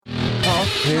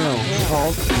Hello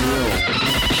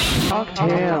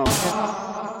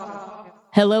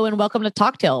and welcome to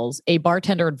Talk Tales, a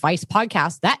bartender advice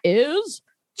podcast that is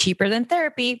cheaper than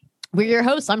therapy. We're your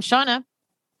hosts. I'm Shauna.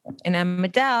 And I'm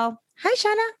Adele. Hi,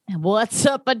 Shauna. What's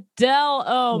up, Adele?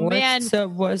 Oh, man.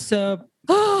 What's up?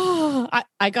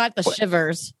 I got the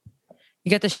shivers. You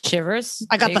got the shivers?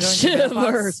 I got the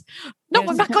shivers. No,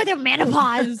 I'm not going to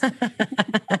menopause.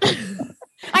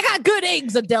 I got good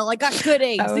eggs, Adele. I got good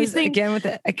eggs. These things again with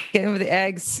the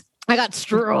eggs. I got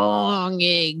strong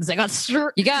eggs. You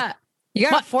got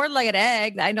a four-legged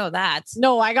egg. I know that.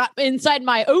 No, I got inside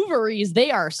my ovaries.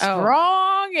 They are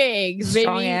strong eggs, baby.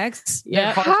 Strong eggs.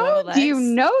 Yeah. How do you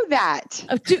know that?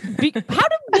 How do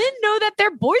men know that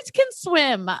their boys can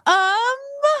swim?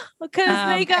 Because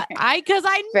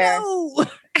I know.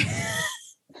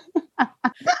 I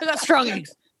got strong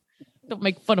eggs. Don't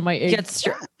make fun of my eggs.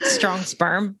 Get strong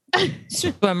sperm.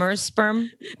 Swimmer's sperm.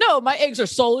 No, my eggs are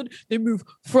solid. They move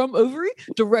from ovary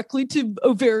directly to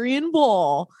ovarian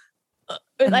wall.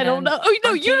 I don't know. Oh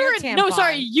no, uterine. No,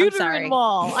 sorry, uterine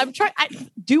wall. I'm trying.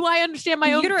 Do I understand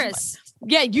my own uterus?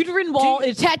 Yeah, uterine wall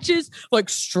attaches like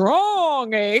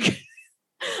strong egg.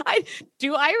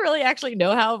 Do I really actually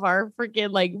know how our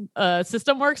freaking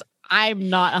system works? I'm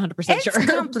not 100% sure. It's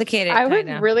complicated. I would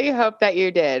really hope that you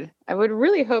did. I would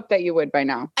really hope that you would by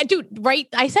now. I do. Right.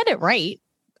 I said it right.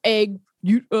 Egg,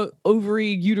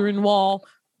 ovary, uterine wall.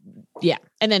 Yeah.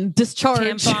 And then discharge.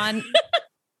 Tampon.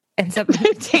 Ends up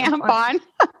tampon.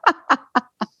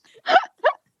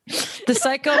 The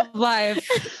cycle of life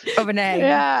of an egg.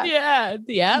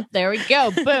 Yeah. There we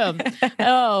go. Boom.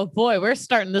 Oh boy, we're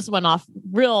starting this one off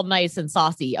real nice and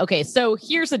saucy. Okay, so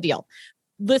here's the deal.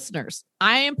 Listeners,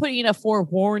 I am putting a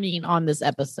forewarning on this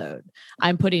episode.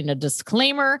 I'm putting a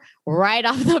disclaimer right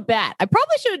off the bat. I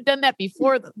probably should have done that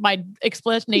before my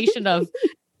explanation of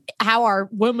how our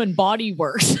woman body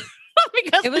works.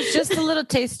 Because it was just a little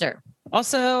taster.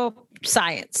 Also,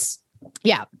 science.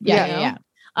 Yeah.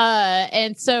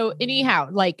 And so anyhow,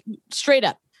 like straight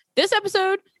up, this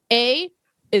episode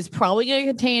is probably going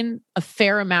to contain a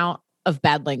fair amount of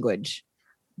bad language.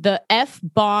 The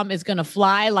F-bomb is going to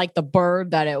fly like the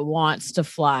bird that it wants to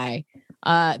fly.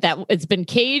 That it's been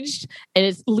caged and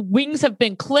its wings have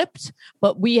been clipped,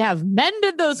 but we have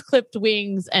mended those clipped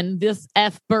wings, and this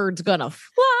F bird's going to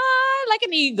fly like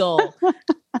an eagle.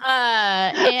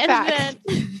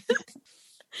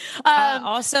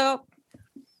 Also,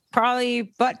 probably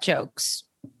butt jokes.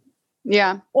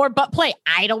 Yeah. Or butt play.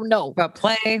 I don't know. Butt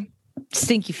play.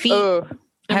 Stinky feet. Oh.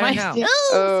 I don't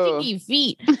know. Stinky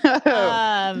feet.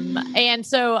 And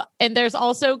there's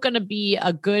also going to be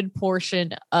a good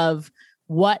portion of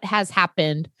what has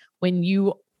happened when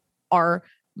you are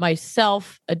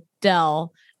myself,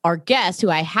 Adele, our guest, who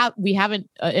we haven't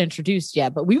introduced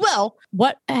yet, but we will.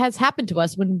 What has happened to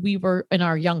us when we were in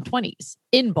our young 20s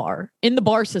in the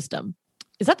bar system?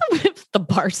 Is that the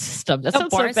bar system? That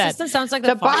sounds so bad. Sounds like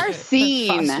the bar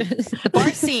scene. The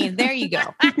bar scene. There you go.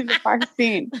 The bar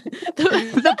scene.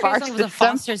 The bar system. The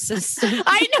foster system.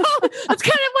 I know. That's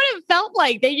kind of what it felt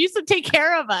like. They used to take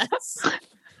care of us.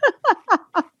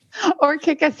 Or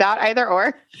kick us out, either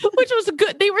or. Which was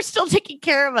good. They were still taking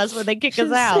care of us when they kick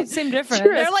us out. Same difference.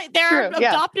 They're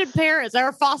adopted parents.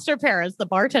 They're foster parents, the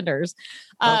bartenders.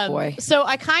 Oh boy. So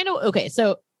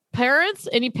so parents,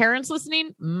 any parents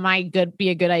listening, might be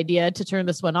a good idea to turn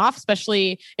this one off,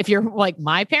 especially if you're like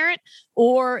my parent,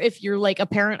 or if you're like a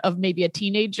parent of maybe a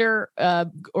teenager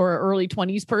or early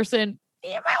 20s person. You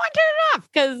might want to turn it off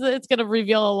because it's going to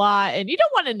reveal a lot, and you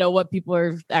don't want to know what people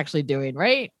are actually doing,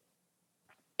 right?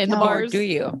 In the bars. Do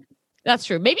you? That's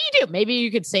true. Maybe you do. Maybe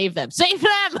you could save them. Save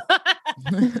them.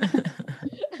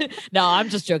 No, I'm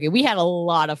just joking. We had a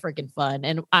lot of freaking fun,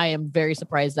 and I am very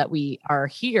surprised that we are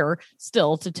here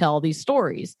still to tell these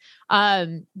stories.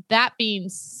 That being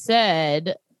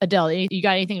said, Adele, you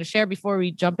got anything to share before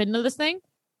we jump into this thing?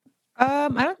 I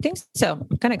don't think so.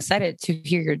 I'm kind of excited to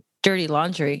hear your dirty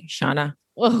laundry, Shauna.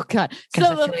 Oh God! So I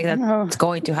feel like that's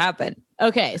going to happen.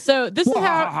 Okay, so this is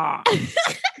how.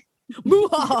 This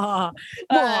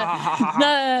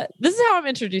is how I'm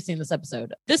introducing this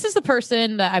episode. This is the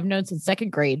person that I've known since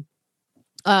second grade.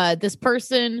 This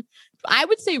person, I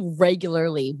would say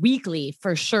regularly, weekly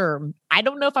for sure. I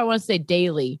don't know if I want to say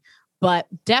daily, but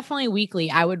definitely weekly.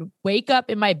 I would wake up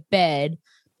in my bed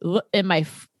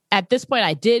at this point,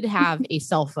 I did have a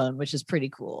cell phone, which is pretty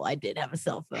cool. I did have a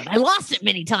cell phone. I lost it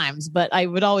many times, but I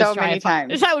would always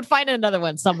I would find another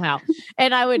one somehow.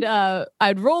 And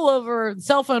I'd roll over, the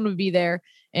cell phone would be there,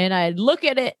 and I'd look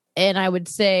at it and I would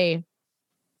say,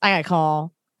 I gotta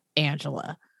call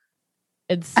Angela.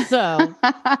 And so,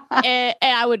 and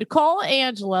I would call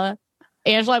Angela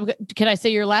Angela, can I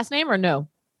say your last name or no?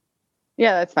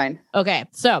 Yeah, that's fine. Okay.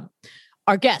 So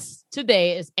our guest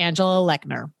today is Angela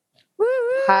Lechner.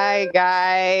 Hi,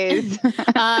 guys.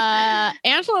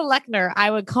 Angela Lechner,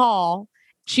 I would call.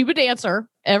 She would answer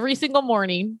every single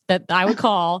morning that I would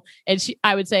call, and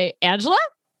I would say, Angela?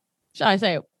 Should I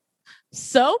say,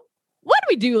 so what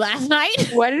did we do last night?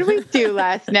 What did we do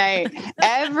last night?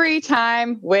 Every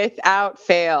time without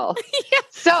fail. Yeah.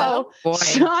 So boy.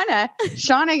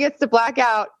 Shauna gets to black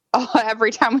out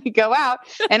every time we go out,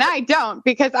 and I don't,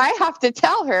 because I have to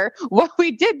tell her what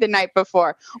we did the night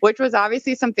before, which was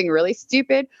obviously something really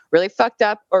stupid, really fucked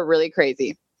up, or really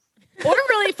crazy. Or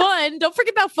really fun. Don't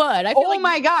forget about fun. I feel like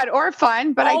my God, or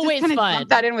fun, but I just always kind of fun. lumped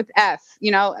that in with F,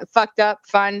 fucked up,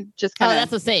 fun, just kind of.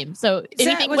 that's the same. So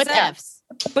anything with Fs.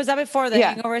 Was that before the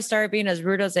Yeah. hangovers started being as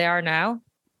rude as they are now?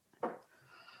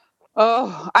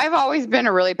 Oh, I've always been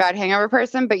a really bad hangover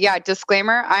person, but yeah,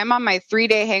 disclaimer, I'm on my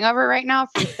 3-day hangover right now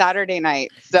from Saturday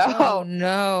night. So Oh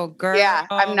no, girl. yeah,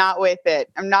 I'm not with it.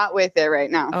 I'm not with it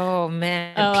right now. Oh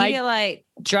man. Oh, Pedialyte,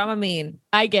 Dramamine.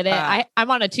 I get it. Ah.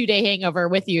 I'm on a 2-day hangover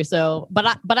with you. So, but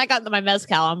I got my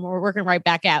mezcal. We're working right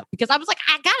back out because I was like,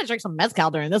 I gotta drink some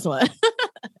mezcal during this one.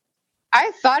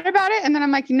 I thought about it, and then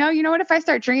I'm like, you know what? If I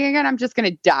start drinking again, I'm just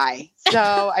going to die.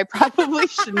 So I probably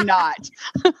should not.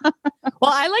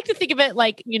 Well, I like to think of it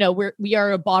like, we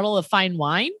are a bottle of fine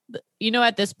wine.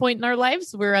 At this point in our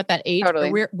lives, we're at that age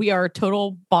Totally. where we are a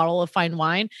total bottle of fine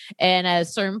wine. And at a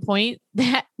certain point,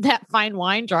 that fine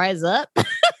wine dries up.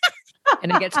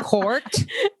 And it gets corked.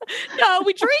 No,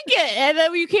 we drink it, and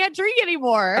then you can't drink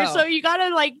anymore. Oh. So you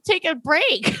gotta take a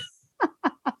break.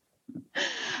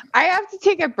 I have to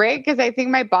take a break because I think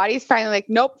my body's finally like,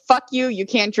 nope, fuck you. You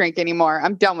can't drink anymore.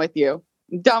 I'm done with you.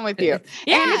 I'm done with you.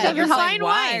 Yeah, And it doesn't you're help. fine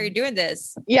Why are wine. you doing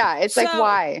this? Yeah, it's like, So-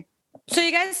 why? So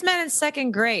you guys met in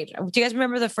second grade. Do you guys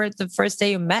remember the first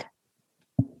day you met?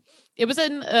 It was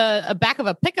in a back of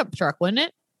a pickup truck, wasn't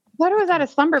it? What was at a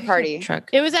slumber party? Truck.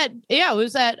 It was at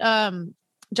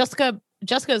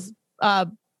Jessica's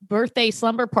birthday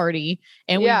slumber party,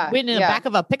 and Yeah, we went in the yeah. back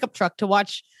of a pickup truck to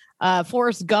watch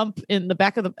Forrest Gump in the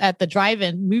back of at the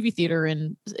drive-in movie theater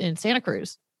in Santa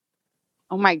Cruz.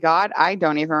 Oh my God, I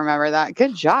don't even remember that.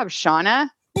 Good job, Shauna.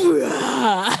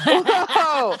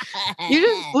 Whoa, you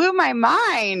just blew my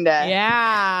mind.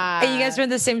 Yeah. And you guys were in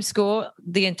the same school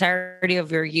the entirety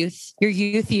of your youth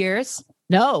years?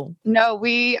 No. No,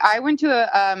 I went to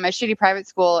a shitty private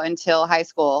school until high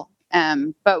school.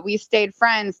 But we stayed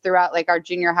friends throughout like our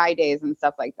junior high days and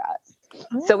stuff like that.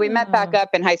 So we met back up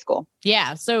in high school.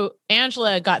 Yeah. So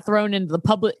Angela got thrown into the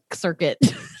public circuit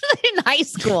in high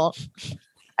school.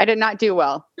 I did not do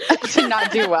well. I did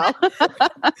not do well.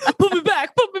 Put me back,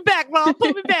 Mom,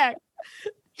 put me back.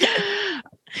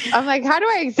 I'm like, how do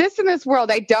I exist in this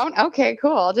world? I don't. Okay,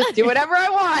 cool. I'll just do whatever I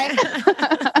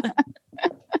want.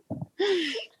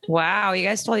 Wow, you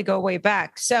guys totally go way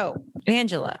back. So,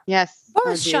 Angela, Yes. what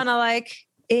was geez. Shauna like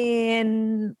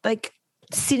in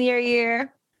senior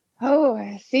year? Oh,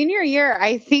 senior year.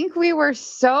 I think we were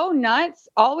so nuts.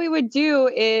 All we would do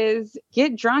is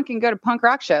get drunk and go to punk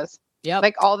rock shows, Yep.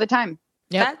 like all the time.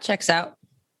 Yep. That checks out.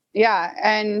 Yeah.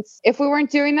 And if we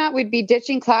weren't doing that, we'd be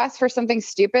ditching class for something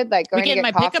stupid, like we going get to in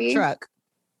get my coffee. pickup truck.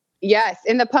 Yes,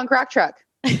 in the punk rock truck.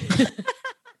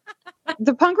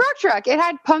 The punk rock truck. It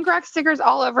had punk rock stickers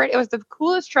all over it. It was the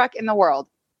coolest truck in the world.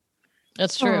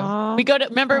 That's true. Aw. We go to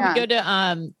Yeah. we go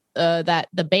to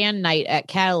the band night at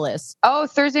Catalyst. Oh,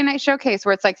 Thursday night showcase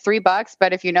where it's like $3,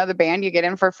 but if you know the band, you get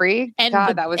in for free. And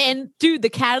God, that was dude, the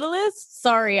Catalyst.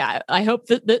 Sorry, I hope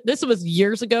that this was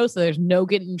years ago, so there's no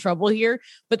getting in trouble here.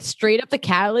 But straight up, the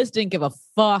Catalyst didn't give a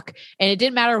fuck, and it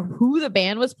didn't matter who the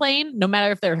band was playing, no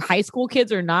matter if they're high school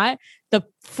kids or not. The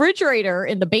refrigerator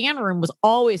in the band room was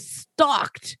always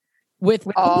stocked with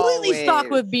completely stocked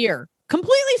Always. with beer.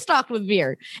 Completely stocked with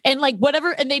beer and like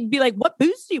whatever. And they'd be like, what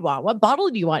booze do you want? What bottle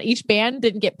do you want? Each band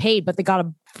didn't get paid, but they got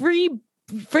a free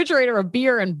refrigerator of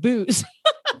beer and booze.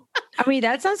 I mean,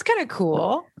 that sounds kind of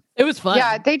cool. It was fun.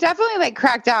 Yeah, they definitely like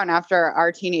cracked down after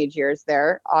our teenage years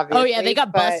there, obviously. Oh yeah, they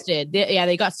got but- busted.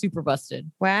 They got super busted.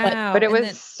 Wow. But it And was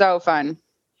then- so fun.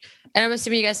 and I'm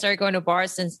assuming you guys started going to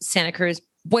bars in Santa Cruz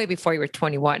way before you were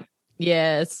 21.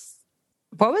 Yes.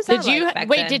 What was that Did you like back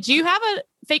wait? then? Did you have a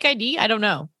fake ID? I don't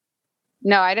know.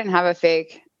 No, I didn't have a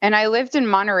fake. And I lived in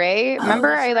Monterey.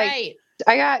 Remember, Oh, that's right.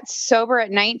 I got sober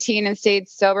at 19 and stayed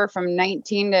sober from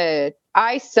 19 to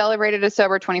I celebrated a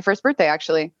sober 21st birthday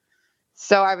actually.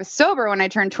 So I was sober when I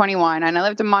turned 21 and I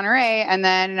lived in Monterey, and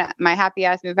then my happy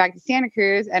ass moved back to Santa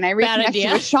Cruz and I Bad reconnected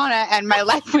idea. with Shauna and my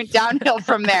life went downhill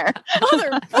from there.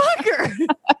 Motherfucker.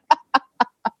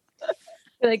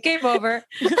 Like, game over.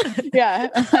 Yeah.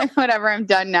 Whatever. I'm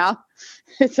done now.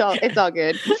 It's all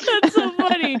good. That's so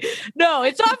funny. No,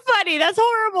 it's not funny. That's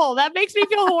horrible. That makes me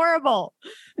feel horrible.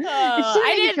 It should I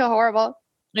make you didn't. feel horrible.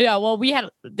 Yeah. Well, we had.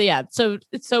 Yeah. So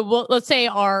let's say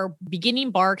our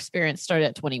beginning bar experience started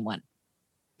at 21.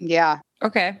 Yeah.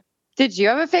 Okay. Did you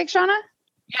have a fake, Shauna?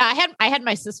 Yeah, I had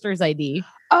my sister's ID.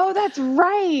 Oh, that's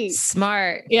right.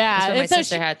 Smart. Yeah, That's what my and so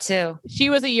sister had too. She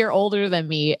was a year older than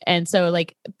me, and so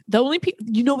like the only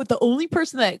the only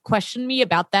person that questioned me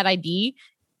about that ID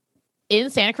in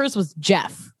Santa Cruz was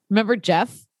Jeff. Remember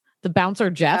Jeff, the bouncer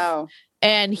Jeff? Oh.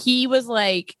 And he was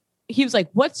like,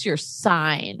 "What's your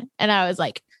sign?" And I was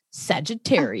like,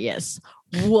 "Sagittarius."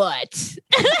 What?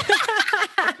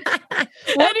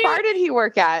 What bar did he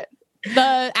work at?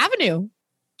 The Avenue.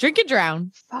 Drink and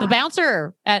Drown. The Fuck.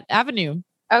 bouncer at Avenue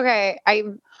Okay,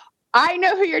 I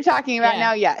know who you're talking about Yeah.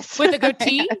 now. Yes, with a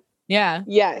goatee. Yeah.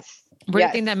 Yes. Where do you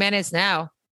Yes. think that man is now?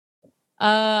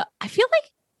 I feel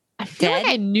like Dead?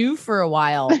 I knew for a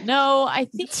while. No, I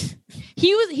think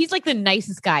he's like the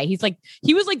nicest guy. He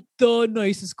was like the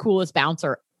nicest, coolest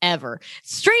bouncer ever.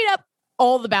 Straight up,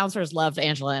 all the bouncers loved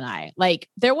Angela and I. Like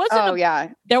there wasn't Oh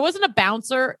yeah, there wasn't a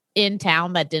bouncer in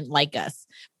town that didn't like us.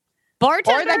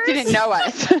 Bartenders, or that didn't know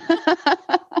us.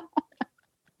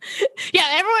 yeah,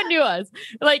 everyone knew us.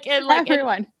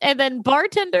 Everyone. And then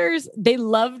bartenders, they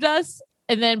loved us.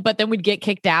 But then we'd get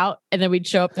kicked out, and then we'd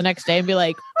show up the next day and be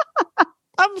like,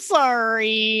 "I'm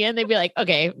sorry," and they'd be like,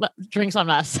 "Okay, drinks on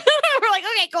us." We're like,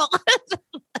 "Okay, cool."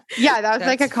 Yeah, that was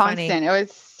like a That's funny. constant. It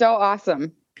was so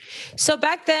awesome. So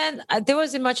back then, there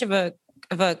wasn't much of a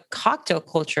cocktail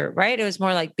culture, right? It was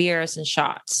more like beers and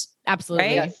shots. Absolutely,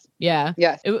 Right? Yes. yeah.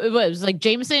 Yes. It was like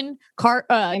Jameson,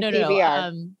 And no,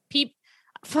 PBR.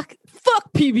 fuck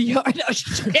PBR. No,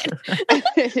 just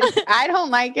kidding. I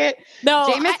don't like it.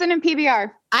 No, Jameson and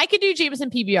PBR. I could do Jameson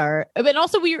PBR, but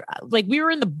also we were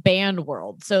in the band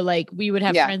world, so like we would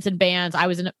have Yeah. friends in bands.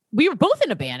 We were both in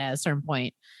a band at a certain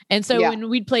point, and so Yeah. when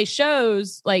we'd play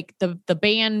shows, like the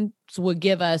bands would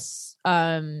give us,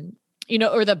 or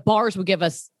the bars would give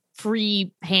us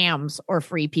free hams or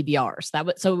free PBRs.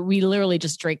 So we literally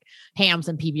just drink hams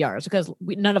and PBRs because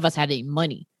none of us had any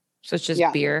money. So it's just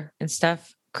Yeah. beer and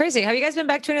stuff. Crazy. Have you guys been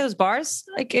back to any of those bars,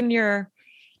 like in your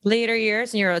later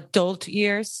years, in your adult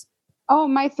years? Oh,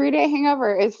 my 3-day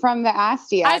hangover is from the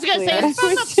Asti. I was gonna actually, say, that it's from I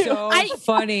the- went to. So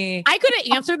funny. I could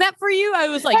have answered that for you. I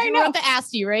was like, I you were know. at the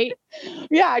Asti, right?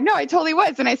 Yeah, no, I totally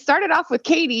was. And I started off with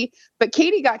Katie, but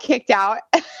Katie got kicked out.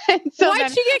 And so Why'd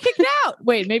then, she get kicked out?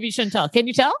 Wait, maybe you shouldn't tell. Can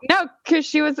you tell? no, because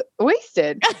she was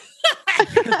wasted.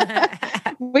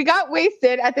 We got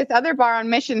wasted at this other bar on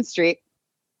Mission Street.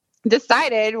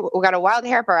 Decided, we got a wild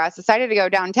hair for us, decided to go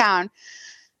downtown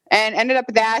and ended up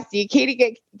at the Asti.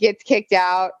 Katie gets kicked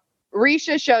out.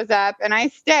 Risha shows up and I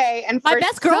stay. And My for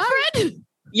best some- girlfriend?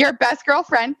 your best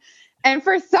girlfriend. And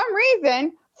for some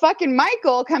reason, fucking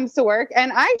Michael comes to work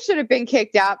and I should have been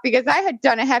kicked out because I had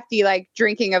done a hefty like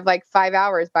drinking of like 5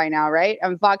 hours by now, right?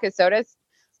 And vodka sodas.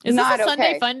 Is Not this a Sunday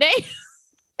okay. fun day?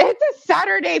 It's a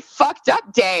Saturday fucked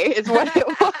up day is what it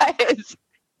was.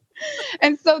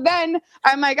 And so then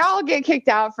I'm like, I'll get kicked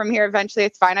out from here eventually.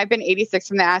 It's fine. I've been 86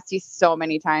 from the Asti so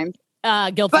many times.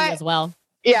 Guilty But- as well.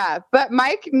 Yeah, but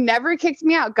Mike never kicked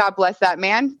me out. God bless that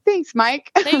man. Thanks,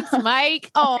 Mike. Thanks, Mike.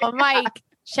 Oh, Mike.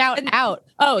 Shout out.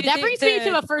 Oh, you that think brings me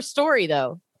to that- a first story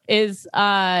though. Do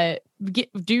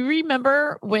you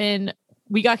remember when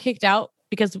we got kicked out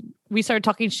because we started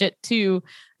talking shit to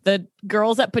the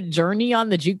girls that put Journey on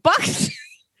the jukebox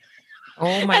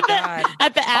Oh my God.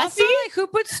 at the Also, Asti? like, who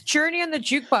puts Journey on the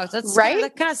jukebox? That's Right?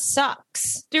 That kind of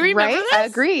sucks. Do you remember Right?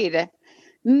 this? Agreed.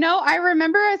 No, I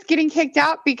remember us getting kicked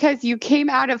out because you came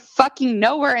out of fucking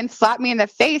nowhere and slapped me in the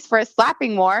face for a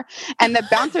slapping war. And the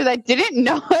bouncer that didn't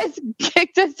know us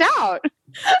kicked us out.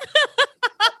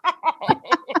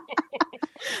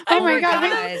 Oh my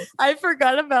God. I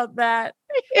forgot about that.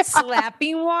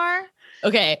 Slapping war?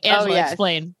 Okay, Angela, yes.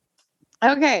 explain.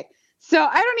 Okay. So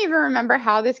I don't even remember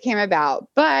how this came about,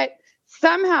 but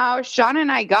somehow Sean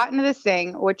and I got into this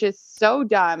thing, which is so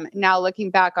dumb now looking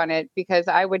back on it because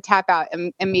I would tap out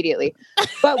immediately.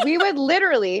 But we would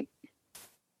literally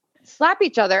slap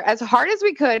each other as hard as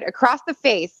we could across the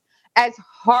face, as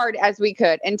hard as we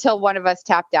could until one of us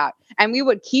tapped out. And we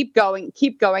would keep going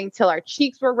till our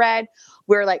cheeks were red.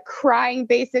 We were like crying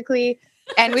basically.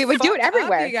 And we would do it Fucked up,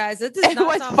 everywhere. you guys. That does It not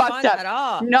was sound fucked fun up. at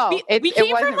all. No, we it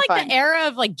came wasn't from like fun. the era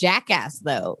of like Jackass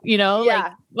though,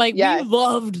 Yeah. like Yes. we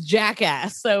loved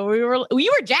Jackass. So we were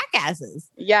jackasses.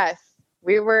 Yes,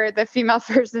 we were the female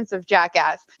versions of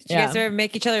Jackass. Did you guys ever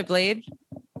make each other bleed?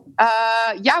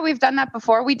 Yeah, we've done that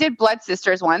before. We did Blood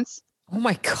Sisters once. Oh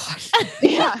my gosh.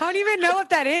 Yeah. I don't even know what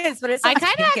that is, but it's I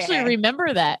kind of actually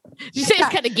remember that. Did you say it's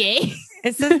kind of gay?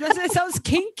 it sounds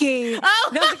kinky. Oh,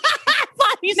 No. I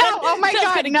thought you said, No, oh my sounds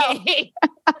God, kinda no. gay.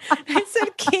 I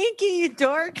said kinky, you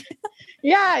dork.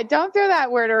 Yeah, don't throw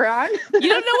that word around. You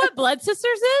don't know what blood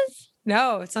sisters is?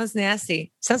 No, it sounds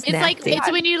nasty. Sounds It's nasty. like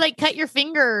it's when you like cut your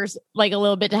fingers like a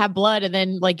little bit to have blood, and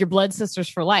then like your blood sisters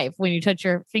for life when you touch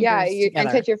your fingers. Yeah, and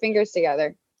together. touch your fingers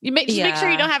together. You make just make sure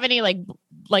you don't have any like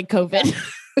COVID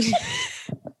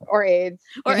Or AIDS.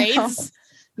 or you know? AIDS.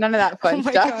 None of that Oh fun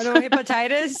my stuff. God, no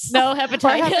hepatitis. No Or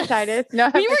hepatitis. hepatitis. No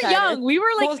hepatitis. We were young. We were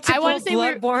like I want to say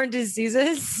bloodborne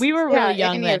diseases. we were Yeah, really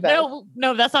young any then. of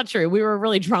No, that's not true. We were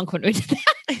really drunk when we did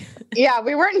that. Yeah,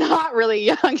 we were not really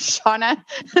young, Shauna.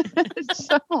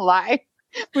 Don't lie.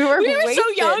 We were We were so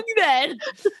wasted. young then.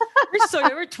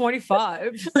 we were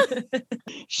 25.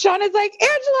 Shauna's like,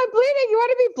 Angela, I'm bleeding. You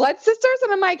want to be blood sisters?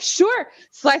 And I'm like, sure.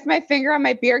 Slice my finger on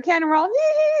my beer can and we're all,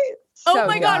 Oh so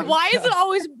my God. young. Why is it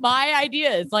always my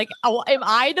ideas? Like, am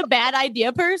I the bad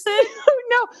idea person?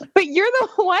 No, but you're the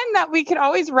one that we could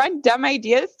always run dumb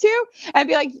ideas to and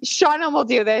be like, Shauna will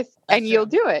do this and That's you'll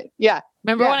do it. Yeah.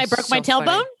 Remember Yeah, when I broke my so funny.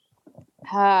 tailbone?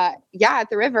 Yeah, at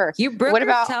the river. You broke What your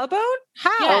about- tailbone?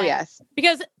 How? Yeah. Oh, yes.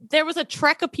 Because there was a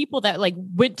trek of people that like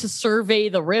went to survey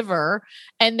the river,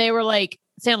 and they were like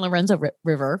San Lorenzo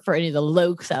River for any of the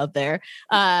lokes out there,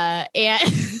 and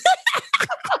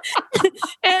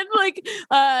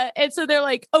and so they're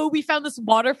like, oh, we found this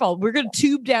waterfall. We're gonna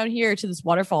tube down here to this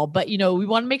waterfall, but we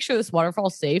want to make sure this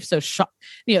waterfall's safe. So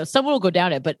someone will go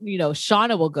down it, but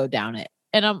Shauna will go down it.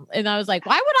 And I was like,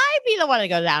 why would I be the one to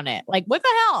go down it? Like, what the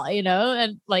hell,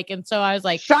 and so I was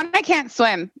like, Shauna can't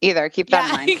swim either. Keep that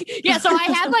in mind. yeah. So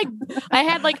I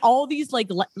had like all these like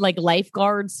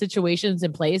lifeguard situations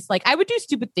in place. Like I would do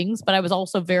stupid things, but I was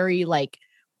also very like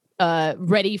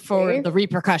ready for Safe. the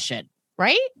repercussion,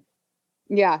 right?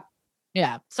 Yeah.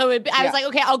 Yeah. So I was Yeah. like,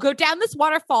 okay, I'll go down this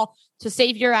waterfall to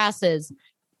save your asses.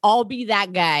 I'll be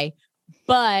that guy,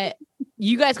 but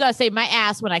you guys gotta save my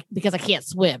ass because I can't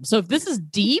swim. So if this is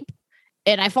deep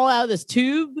and I fall out of this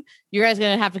tube, you guys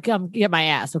gonna have to come get my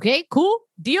ass. Okay, cool,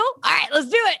 deal. All right, let's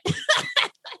do it.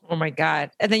 Oh my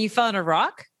God. And then you fell on a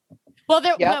rock? Well,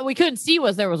 Yep. what we couldn't see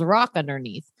was there was a rock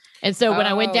underneath, and so when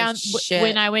I went Oh, down, shit.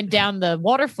 when I went down the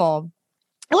waterfall,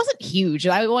 it wasn't huge.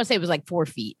 I want to say it was like 4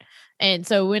 feet, and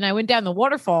so when I went down the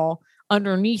waterfall,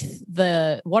 underneath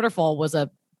the waterfall was a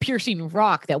piercing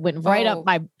rock that went right Oh. up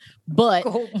my butt.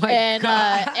 Oh my and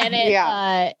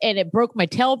God. and it broke my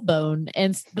tailbone,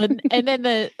 and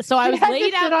then so I You was had to laid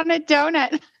sit out. on a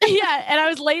donut. Yeah, and I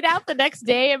was laid out the next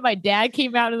day, and my dad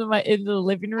came out into the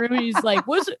living room, and he's like,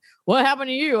 "What happened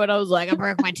to you?" And I was like, "I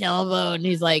broke my tailbone." And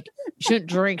he's like, "You shouldn't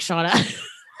drink, Shauna."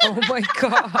 Oh my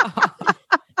God.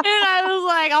 And I was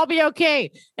like, "I'll be okay."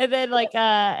 And then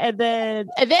and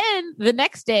then the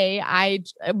next day, I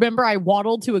remember I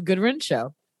waddled to a Goodrun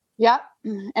show, Yep.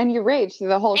 And you raged through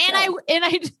the whole and show. I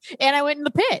went in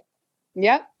the pit.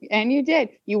 Yep. And you did.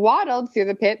 You waddled through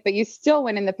the pit, but you still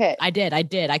went in the pit. I did. I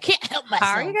can't help myself.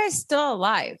 How are you guys still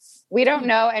alive? We don't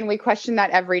know. And we question that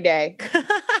every day.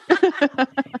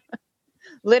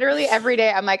 Literally every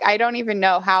day. I'm like, I don't even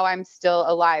know how I'm still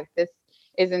alive. This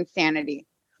is insanity.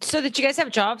 So did you guys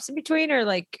have jobs in between or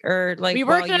We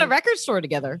worked at a record store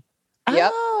together.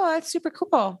 Yep. Oh, that's super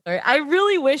cool. I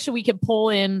really wish we could pull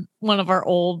in one of our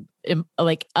old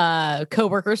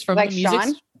coworkers from Like the music.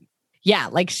 Sean? Yeah,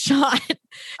 like Sean.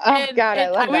 Oh, God. I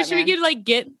love I wish that, we man. could like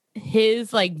get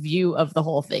his like view of the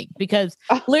whole thing, because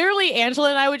Oh. literally Angela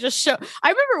and I would just show. I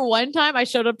remember one time I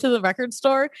showed up to the record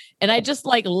store and I just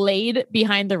like laid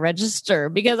behind the register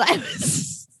because I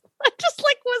just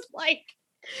was like,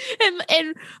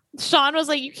 and Sean was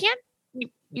like, you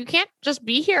can't just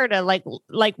be here to like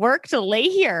work to lay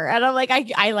here. And I'm like,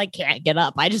 I like can't get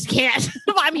up. I just can't.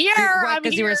 I'm here. I'm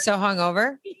Because you here. were so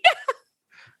hungover? Yeah.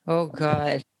 Oh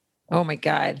God. Oh my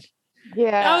God.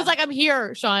 Yeah. I was like, I'm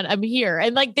here, Sean. I'm here.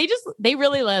 And like they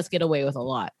really let us get away with a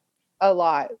lot. a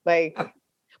lot. Like,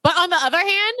 But on the other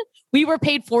hand, we were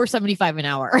paid $4.75 an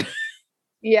hour.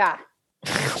 yeah.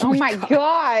 Oh my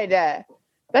God.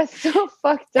 That's so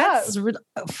fucked up. That's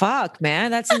fuck,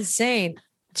 man. That's insane.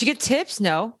 Did you get tips?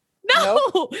 No. No,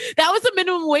 that was the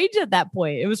minimum wage at that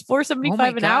point. It was $4.75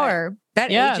 an God. hour. That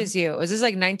Yeah. ages you. Was this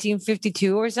like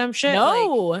 1952 or some shit?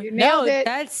 No, You nailed no, it.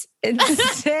 That's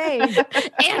insane.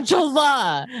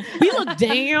 Angela, we look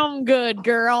damn good,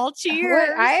 girl. Cheers.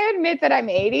 What? I admit that I'm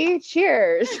 80.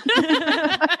 Cheers.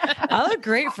 I look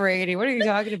great for 80. What are you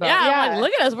talking about? Yeah, I'm Yeah. like,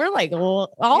 look at us. We're like awful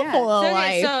Yeah. So, of okay,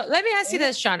 life. so let me ask you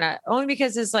this, Shauna, only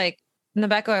because it's like in the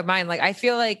back of my mind, like I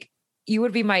feel like you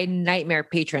would be my nightmare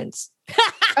patrons.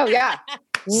 Oh, yeah.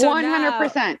 So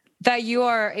 100%. that you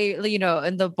are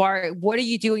in the bar, what do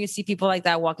you do when you see people like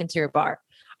that walk into your bar?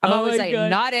 I'm always like,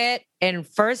 not it. And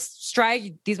first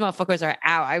strike, these motherfuckers are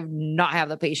out. I do not have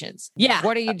the patience. Yeah.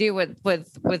 What do you do with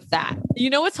that? You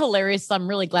know what's hilarious? I'm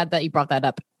really glad that you brought that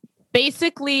up.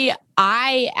 Basically, when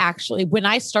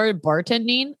I started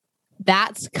bartending,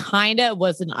 that's kind of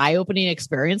was an eye-opening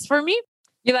experience for me.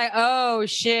 You're like, oh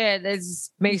shit,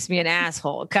 this makes me an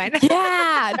asshole, kind of.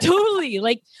 Yeah, totally.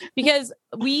 Like, because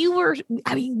we were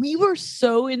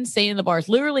so insane in the bars.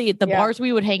 Literally, at the bars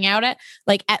we would hang out at,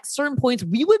 like at certain points,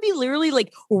 we would be literally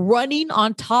like running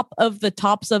on top of the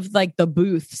tops of like the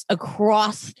booths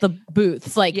across the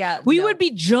booths. Like, we would be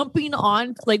jumping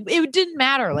on, like, it didn't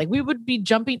matter. Like, we would be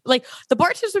jumping, like, the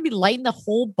bartenders would be lighting the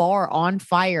whole bar on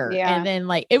fire. Yeah. And then,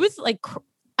 like, it was like,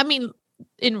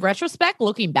 in retrospect,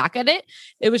 looking back at it,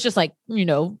 it was just like,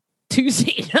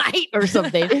 Tuesday night or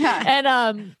something. Yeah. And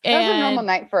that was a normal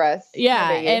night for us. Yeah.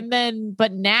 And then,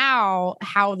 but now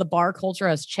how the bar culture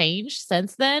has changed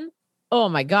since then. Oh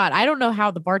my God. I don't know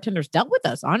how the bartenders dealt with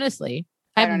us, honestly.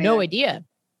 I have no idea.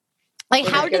 Like,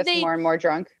 how did they more and more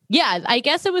drunk? Yeah. I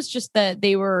guess it was just that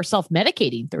they were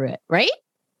self-medicating through it, right?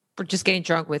 For just getting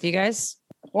drunk with you guys.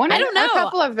 I don't know. A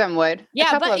couple of them would.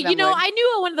 Yeah, but I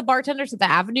knew one of the bartenders at the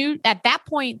Avenue. At that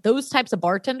point, those types of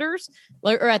bartenders,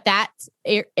 or at that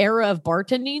era of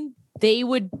bartending, they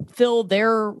would fill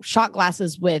their shot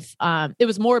glasses with. It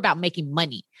was more about making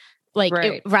money,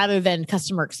 rather than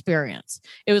customer experience.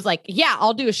 It was like, yeah,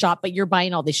 I'll do a shot, but you're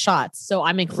buying all these shots, so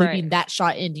I'm including that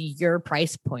shot into your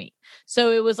price point.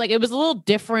 So it was a little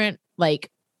different, like,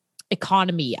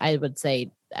 economy, I would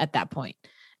say, at that point.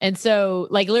 And so,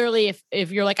 like, literally,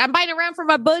 if you're like, I'm buying a round for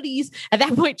my buddies, at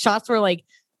that point, shots were like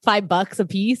 $5 a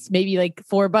piece, maybe like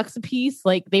 $4 a piece.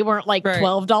 Like, they weren't like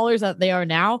 $12 that they are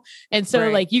now. And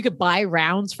so, like, you could buy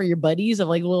rounds for your buddies of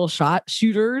like little shot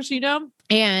shooters,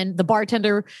 and the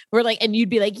bartender were like, and you'd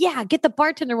be like, yeah, get the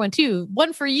bartender one too,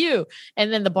 one for you.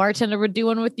 And then the bartender would do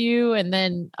one with you. And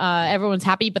then everyone's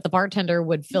happy, but the bartender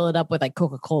would fill it up with like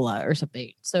Coca-Cola or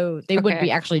something. So they wouldn't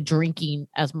be actually drinking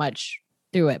as much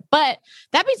through it. But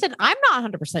that being said, I'm not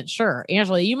 100% sure.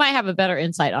 Angela, you might have a better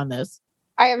insight on this.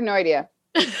 I have no idea.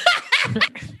 I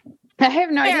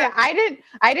have no idea.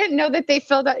 I didn't know that they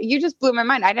filled up. You just blew my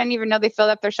mind. I didn't even know they filled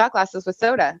up their shot glasses with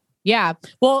soda. Yeah.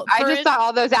 Well, I just thought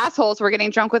all those assholes were getting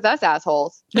drunk with us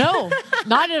assholes. No,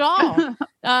 not at all.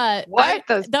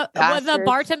 The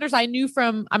bartenders I knew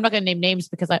from, I'm not going to name names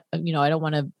because I don't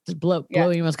want to blow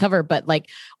anyone's cover, but like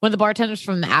one of the bartenders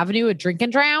from the Avenue at Drink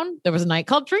and Drown, there was a night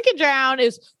called Drink and Drown,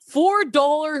 is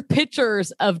 $4 pitchers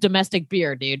of domestic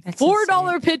beer, dude. That's $4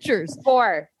 insane. Pitchers.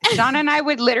 Shauna and I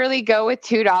would literally go with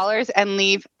 $2 and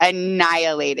leave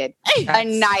annihilated.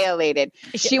 Annihilated.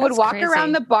 She would walk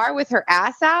around the bar with her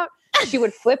ass out. She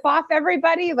would flip off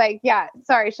everybody. Like, yeah,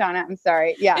 sorry, Shauna. I'm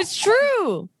sorry. Yeah. It's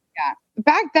true. Yeah.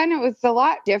 Back then it was a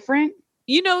lot different.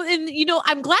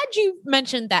 I'm glad you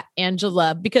mentioned that,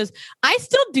 Angela, because I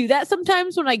still do that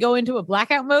sometimes when I go into a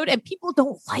blackout mode and people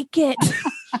don't like it.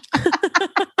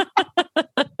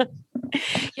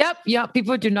 Yep.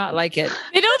 People do not like it.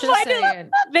 They don't find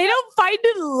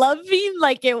it loving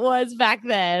like it was back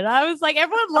then. I was like,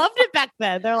 everyone loved it back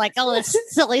then. They're like, oh, this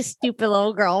silly, stupid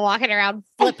little girl walking around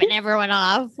flipping everyone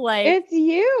off. Like, it's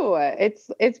you.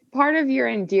 It's part of your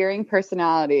endearing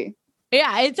personality.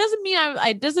 Yeah, it doesn't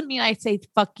mean I say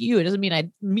fuck you. It doesn't mean I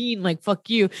mean like fuck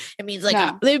you. It means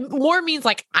like it more means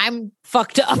like I'm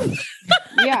fucked up.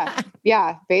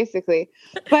 yeah, basically.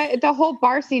 But the whole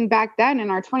bar scene back then in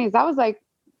our 20s, that was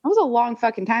a long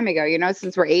fucking time ago,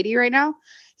 since we're 80 right now.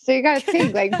 So you got to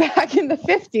think like back in the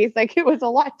 50s, like it was a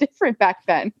lot different back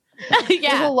then. It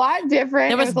was a lot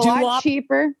different. It was a lot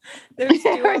cheaper. There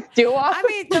was doo-wop. I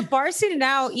mean, the bar scene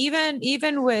now,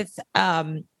 even with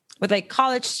like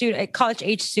college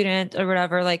age student or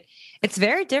whatever, like it's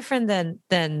very different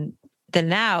than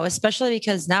now, especially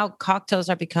because now cocktails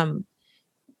are become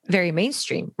very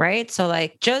mainstream, right? So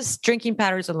like just drinking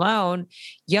patterns alone,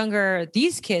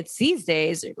 these kids these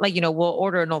days, like, will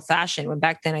order an old fashioned, when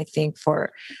back then I think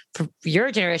for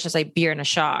your generation it's like beer and a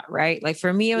shot, right? Like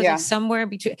for me, it was like somewhere in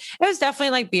between. It was definitely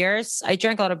like beers. I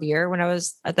drank a lot of beer when I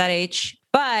was at that age,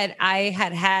 but I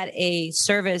had a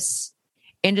service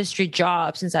industry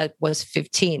job since I was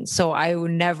 15. So I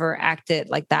would never acted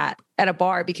like that at a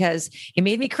bar because it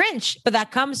made me cringe. But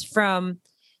that comes from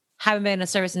having been in a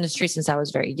service industry since I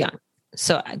was very young.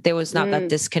 So there was not that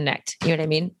disconnect. You know what I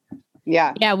mean?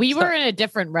 Yeah. Yeah, we were in a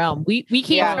different realm. We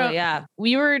came from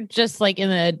we were just like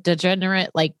in a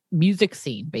degenerate like music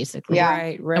scene, basically. Yeah.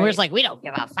 Right. And we're just like, we don't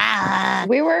give a fuck.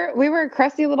 We were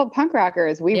crusty little punk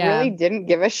rockers. We really didn't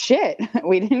give a shit.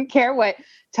 We didn't care what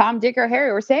Tom, Dick, or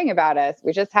Harry were saying about us.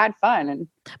 We just had fun.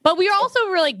 But we were also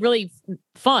really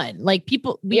fun. Like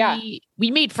people, we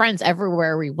made friends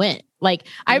everywhere we went. Like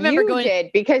I remember you did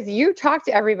because you talked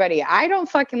to everybody. I don't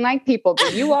fucking like people,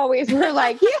 but you always were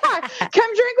like, yeah, come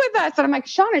drink with us. And I'm like,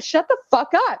 Shauna, shut the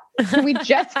fuck up. Can we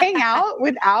just hang out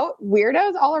without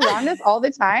weirdos all around us all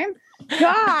the time?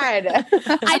 God.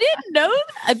 I didn't know.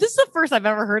 This is the first I've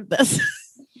ever heard this.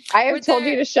 I have told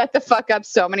you to shut the fuck up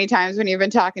so many times when you've been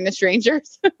talking to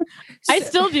strangers. I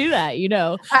still do that, you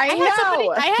know. I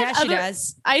know. She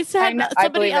does. I had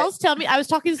somebody else tell me. I was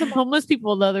talking to some homeless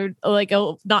people the other, like,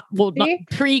 not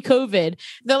pre-COVID.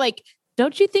 They're like,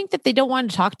 "Don't you think that they don't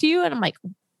want to talk to you?" And I'm like,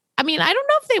 I mean, I don't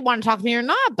know if they want to talk to me or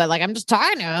not, but like, I'm just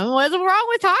talking to them. What's wrong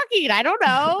with talking? I don't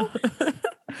know.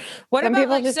 What about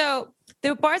like so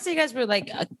the bars that you guys were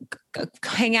like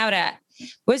hang out at?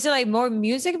 Was it like more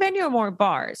music venue or more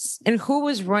bars? And who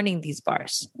was running these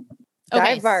bars?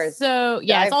 Dive bars. So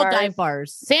yeah, it's all dive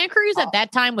bars. Santa Cruz at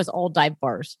that time was all dive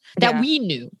bars that we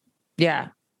knew. Yeah.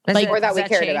 Or that we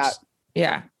cared about.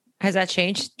 Yeah. Has that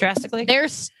changed drastically?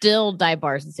 There's still dive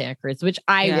bars in Santa Cruz, which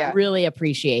I really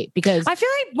appreciate because I feel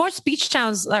like most beach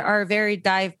towns are very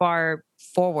dive bar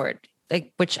forward,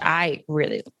 like which I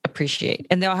really appreciate.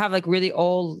 And they'll have like really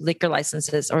old liquor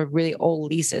licenses or really old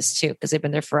leases too, because they've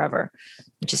been there forever,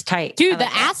 which is tight. Dude, the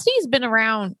Asty's been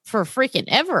around for freaking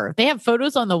ever. They have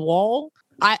photos on the wall.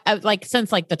 I like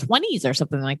since like the 20s or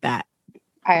something like that.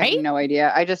 I have no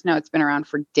idea. I just know it's been around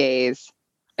for days.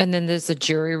 And then there's the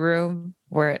jury room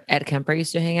where Ed Kemper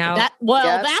used to hang out.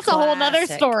 That's a whole nother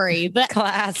story. But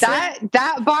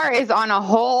that bar is on a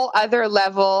whole other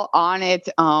level on its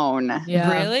own.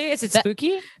 Yeah. Really? Is it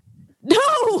spooky? No.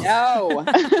 No,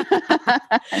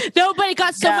 but it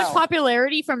got so much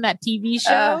popularity from that TV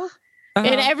show.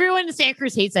 And everyone in Santa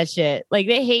Cruz hates that shit. Like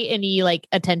they hate any like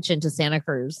attention to Santa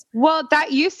Cruz. Well,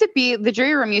 that used to be the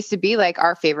jury room used to be like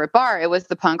our favorite bar. It was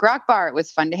the punk rock bar. It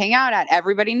was fun to hang out at.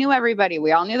 Everybody knew everybody.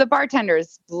 We all knew the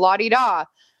bartenders, la-di-da.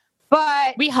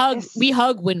 But we hug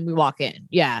when we walk in.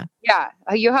 Yeah. Yeah.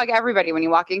 You hug everybody when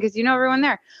you walk in because you know everyone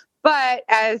there. But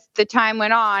as the time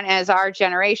went on, as our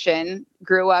generation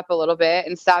grew up a little bit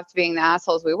and stopped being the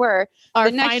assholes we were, our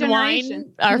fine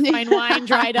wine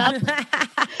dried up.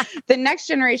 The next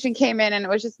generation came in and it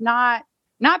was just not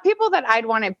people that I'd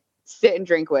want to sit and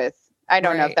drink with. I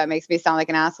don't know if that makes me sound like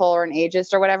an asshole or an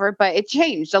ageist or whatever, but it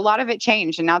changed. A lot of it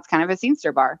changed, and now it's kind of a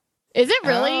scenester bar. Is it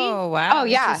really? Oh, wow. Oh,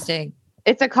 yeah. Interesting.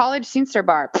 It's a college scenester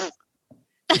bar.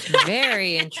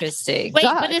 Very interesting. Wait,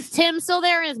 but is Tim still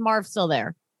there and is Marv still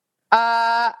there?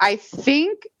 I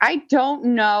don't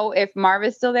know if Marv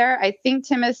is still there. I think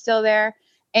Tim is still there.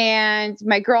 And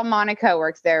my girl Monica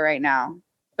works there right now,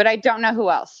 but I don't know who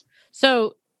else.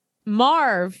 So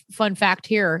Marv, fun fact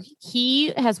here,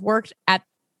 he has worked at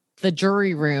the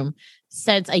jury room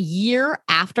since a year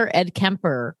after Ed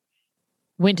Kemper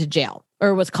went to jail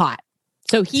or was caught.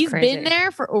 So he's been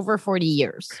there for over 40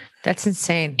 years. That's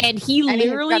insane. And he's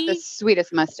got the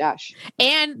sweetest mustache.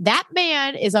 And that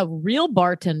man is a real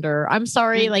bartender. I'm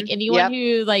sorry, like anyone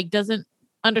who like doesn't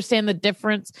understand the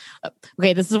difference.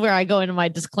 Okay, this is where I go into my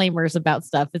disclaimers about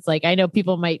stuff. It's like I know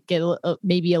people might get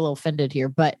maybe a little offended here,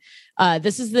 but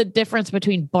this is the difference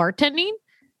between bartending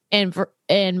and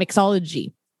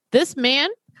mixology. This man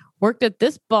worked at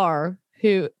this bar,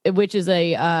 which is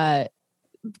a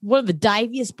one of the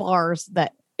diviest bars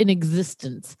that in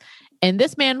existence. And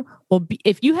this man will be,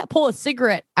 if you pull a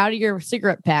cigarette out of your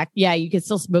cigarette pack, you can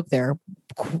still smoke there.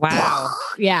 Wow.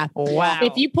 Yeah. Wow.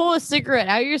 If you pull a cigarette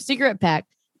out of your cigarette pack,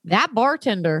 that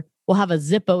bartender will have a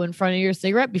Zippo in front of your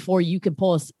cigarette before you can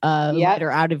pull a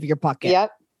lighter out of your pocket.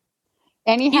 Yep.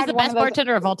 And he's the best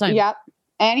bartender of all time. Yep.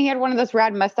 And he had one of those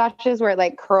rad mustaches where it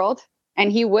like curled. And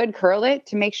he would curl it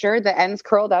to make sure the ends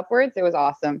curled upwards. It was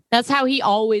awesome. That's how he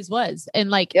always was. And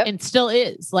like, and still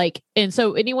is like, and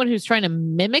so anyone who's trying to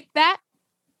mimic that,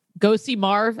 go see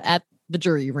Marv at the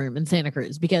jury room in Santa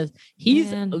Cruz because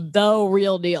he's the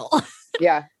real deal.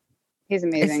 Yeah. He's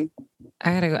amazing.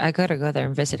 I gotta go there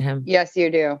and visit him. Yes,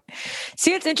 you do.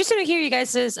 See, it's interesting to hear you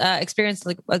guys' experience,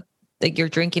 like your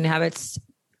drinking habits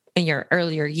in your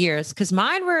earlier years. Because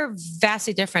mine were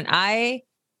vastly different. I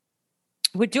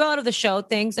would do a lot of the show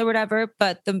things or whatever,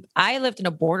 but I lived in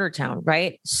a border town,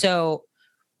 right? So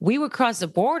we would cross the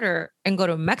border and go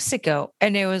to Mexico,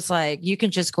 and it was like you can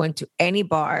just go into any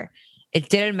bar. It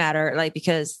didn't matter, like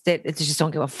because they just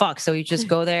don't give a fuck. So you just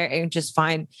go there and just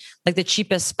find like the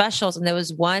cheapest specials. And there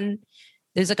was one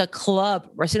there's like a club.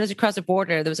 As soon as you cross the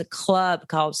border, there was a club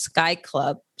called Sky,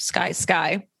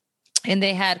 and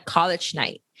they had college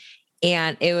night.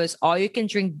 And it was all you can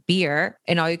drink beer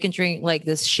and all you can drink like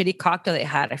this shitty cocktail they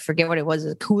had. I forget what it was. It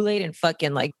was Kool-Aid and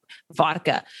fucking like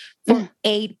vodka for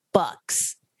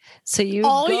 $8. So you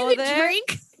all go you there,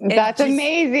 drink? That's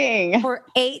amazing. For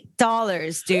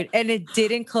 $8, dude. And it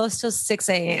didn't close till 6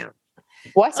 a.m.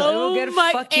 What? So oh get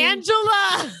my fucking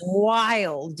Angela.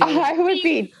 wild, dude. I would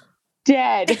be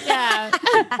dead. Yeah.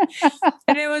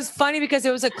 And it was funny because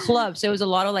it was a club. So it was a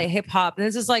lot of like hip hop. And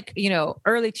this is like,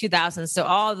 early 2000s. So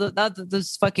all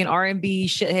those fucking R&B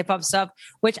shit, hip hop stuff,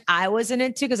 which I wasn't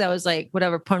into because I was like,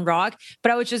 whatever, punk rock.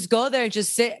 But I would just go there and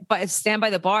just stand by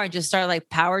the bar and just start like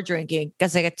power drinking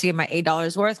because I got to get my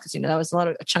 $8 worth because, that was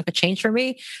a chunk of change for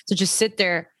me. So just sit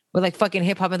there with like fucking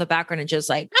hip hop in the background and just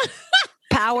like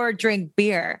power drink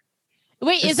beer.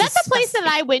 Wait, is that the place that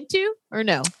I went to or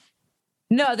no?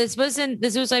 No, this was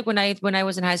like when I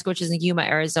was in high school, which is in Yuma,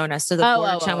 Arizona. So the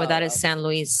border town with that is San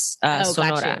Luis, Sonora.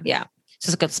 Gotcha. Yeah.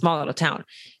 So it's like a small little town.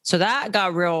 So that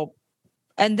got real.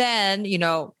 And then,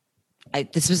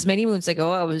 this was many moons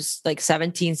ago. I was like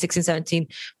 16, 17.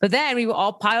 But then we were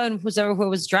all piling whoever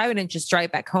was driving and just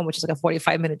drive back home, which is like a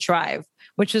 45-minute drive,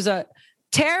 which was a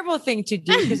terrible thing to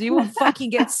do because you will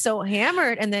fucking get so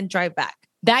hammered and then drive back.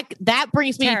 That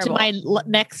brings me to my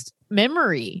next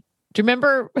memory. Do you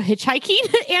remember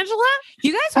hitchhiking, Angela?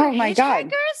 You guys were my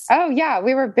hitchhikers? God. Oh yeah,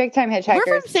 we were big time hitchhikers.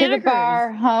 We're from Santa to the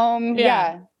bar, home.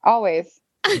 Yeah, always.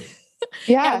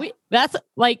 Yeah, we're from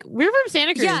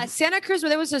Santa Cruz. Yeah, Santa Cruz, where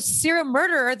there was a serial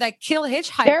murderer that killed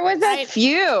hitchhikers. There was a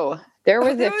few. There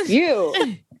was a few.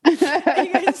 You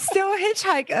guys still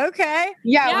hitchhike? Okay.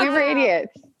 Yeah, we were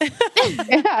idiots.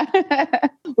 Yeah.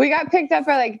 We got picked up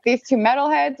by like these two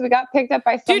metalheads. We got picked up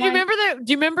by someone. Do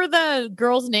you remember the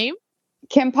girl's name?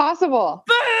 Kim Possible.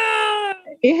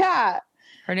 Yeah.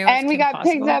 Her name was and we Kim got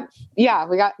Possible? picked up. Yeah,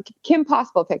 we got Kim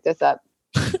Possible picked us up.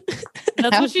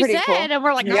 That's what she said. Cool. And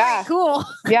we're like, all right, cool.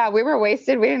 Yeah, we were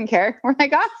wasted. We didn't care. We're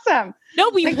like, awesome. No,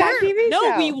 we like weren't.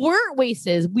 No, we weren't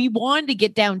wasted. We wanted to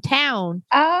get downtown.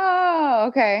 Oh,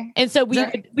 okay. And so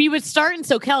we would start in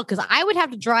SoCal because I would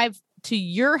have to drive to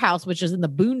your house, which is in the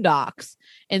boondocks.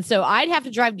 And so I'd have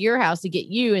to drive to your house to get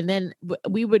you. And then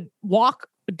we would walk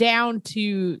down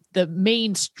to the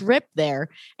main strip there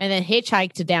and then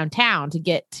hitchhike to downtown to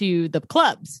get to the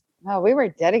clubs. Oh, we were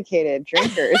dedicated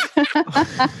drinkers.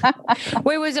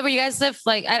 Wait, was it where you guys live?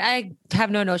 Like, I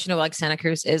have no notion of like Santa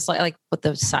Cruz is like what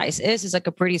the size is. Is like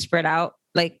a pretty spread out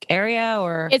like area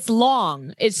or it's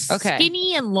long. It's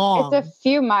skinny and long. It's a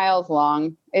few miles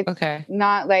long. It's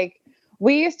not like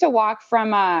we used to walk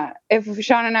from if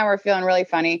Sean and I were feeling really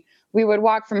funny, we would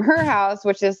walk from her house,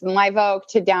 which is in Live Oak,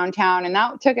 to downtown. And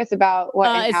that took us about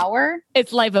an hour.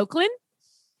 It's Live Oakland?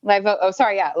 Live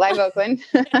Oakland.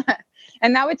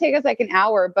 And that would take us like an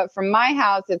hour. But from my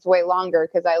house, it's way longer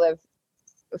because I live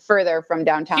further from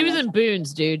downtown. She was in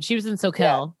Boons, dude. She was in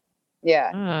SoCal.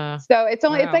 Yeah. So it's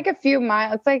only, it's like a few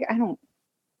miles. It's like,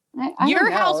 your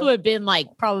house would have been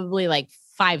like probably like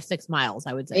 5-6 miles,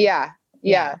 I would say.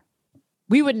 Yeah.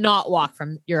 We would not walk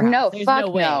from your house. No, There's fuck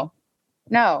no way.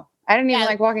 No. I didn't even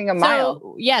like walking a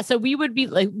mile. So we would be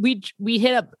like, we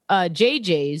hit up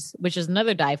JJ's, which is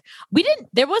another dive.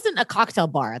 There wasn't a cocktail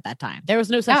bar at that time. There was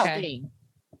no such thing.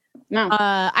 No.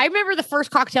 I remember the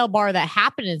first cocktail bar that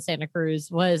happened in Santa Cruz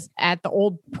was at the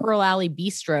old Pearl Alley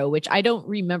Bistro, which I don't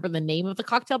remember the name of the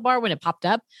cocktail bar when it popped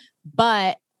up,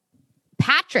 but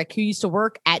Patrick, who used to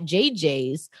work at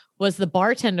JJ's, was the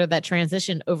bartender that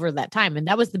transitioned over that time. And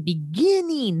that was the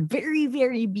beginning, very,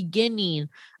 very beginning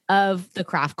of the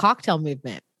craft cocktail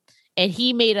movement. And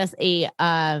he made us a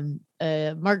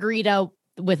margarita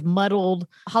with muddled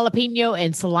jalapeno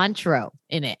and cilantro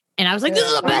in it. And I was like, this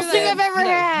is the best thing I've ever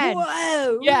had.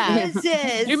 Whoa. Yeah.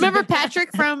 Do you remember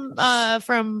Patrick from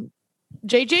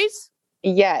JJ's?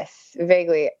 Yes,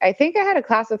 vaguely. I think I had a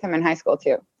class with him in high school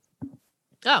too.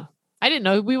 Oh, I didn't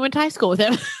know we went to high school with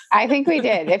him. I think we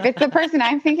did. If it's the person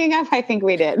I'm thinking of, I think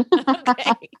we did.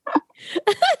 Okay.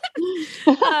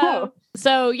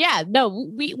 So yeah, no,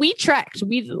 we trekked.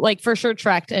 We like for sure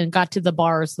trekked and got to the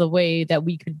bars the way that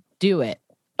we could do it.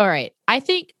 All right. I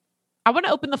think I want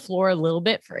to open the floor a little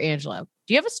bit for Angela.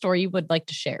 Do you have a story you would like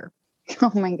to share?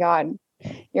 Oh my God.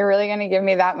 You're really going to give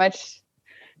me that much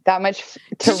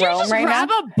to roam right now? Grab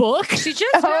a book? She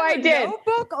just I did.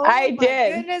 Notebook? Oh, I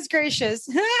did. Goodness gracious.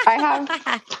 I have.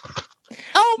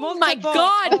 Oh my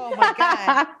God. Oh my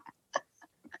God.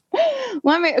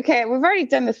 Okay, we've already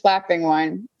done the slapping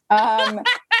one.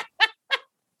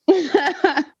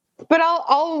 But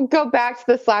I'll go back to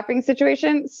the slapping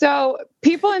situation. So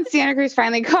people in Santa Cruz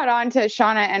finally caught on to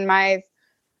Shauna and my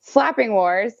slapping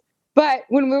wars. But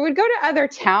when we would go to other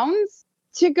towns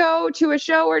to go to a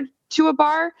show or to a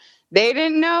bar, they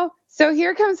didn't know. So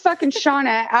here comes fucking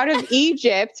Shauna out of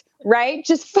Egypt, right?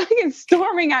 Just fucking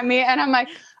storming at me. And I'm like,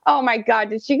 oh my God,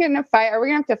 did she get in a fight? Are we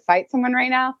going to have to fight someone right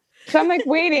now? So I'm like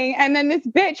waiting. And then this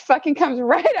bitch fucking comes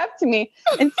right up to me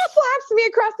and slaps me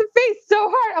across the face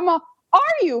so hard. I'm all, are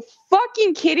you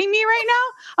fucking kidding me right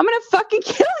now? I'm going to fucking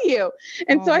kill you.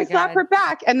 And so I slap her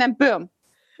back and then boom,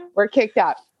 we're kicked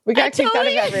out. We got kicked out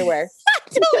of everywhere. I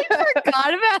totally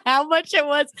forgot about how much it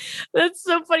was. That's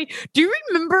so funny. Do you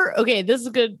remember? Okay, this is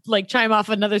good. Like chime off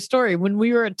another story. When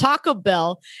we were at Taco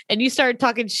Bell and you started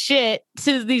talking shit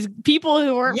to these people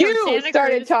who weren't. You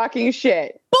started talking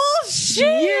shit.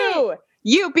 Bullshit.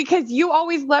 You because you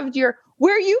always loved your.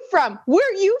 Where are you from? Where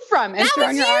are you from? And that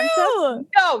was you.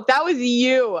 No, that was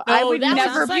you. No, I would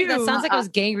never. That sounds like it was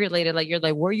gang related. Like you're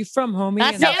like, where are you from, homie?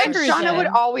 That's and Shauna would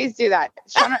always do that.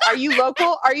 Shauna, are you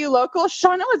local? Are you local?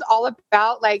 Shauna was all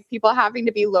about like people having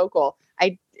to be local.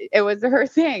 It was her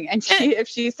thing, and if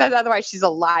she says otherwise, she's a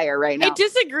liar right now. I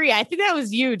disagree. I think that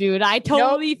was you, dude. I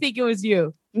totally think it was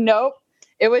you. Nope.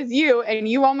 It was you, and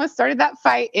you almost started that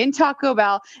fight in Taco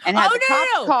Bell and had the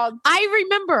cops called. I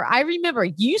remember.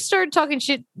 You started talking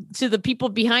shit to the people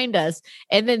behind us,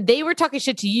 and then they were talking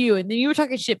shit to you, and then you were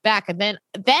talking shit back, and then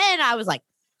I was like,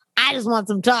 I just want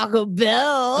some Taco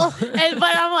Bell, but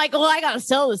I'm like, well, I gotta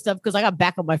sell this stuff because I got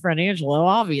back on my friend Angelo,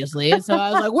 obviously. And so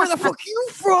I was like, where the fuck are you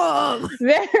from?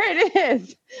 There it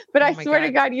is. But I swear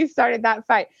to God, you started that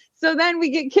fight. So then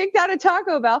we get kicked out of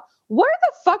Taco Bell. Where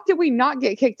the fuck did we not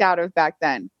get kicked out of back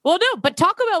then? Well, no, but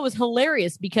Taco Bell was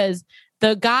hilarious because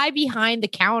the guy behind the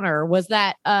counter was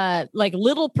that like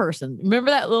little person.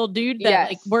 Remember that little dude that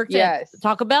like worked at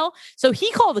Taco Bell? So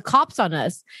he called the cops on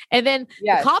us, and then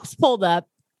the cops pulled up.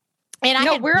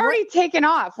 And we're already taken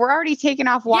off. We're already taken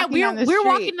off walking down the street. We're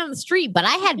walking down the street, but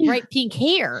I had bright pink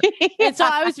hair. And so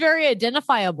I was very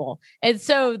identifiable. And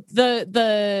so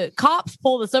the cops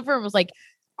pulled us over and was like,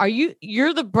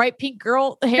 you're the bright pink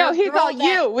girl hair? No, he's all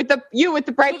you with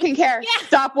the bright pink hair. Yeah.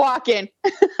 Stop walking.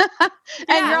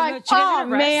 And you're like, oh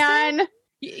man.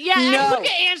 Yeah, I look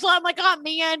at Angela. I'm like, oh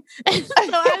man. And so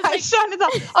I was like, Shauna's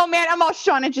all, oh man, I'm all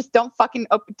Shauna. Just don't fucking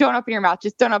don't open your mouth.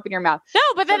 Just don't open your mouth. No,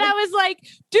 but then I was like,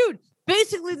 dude,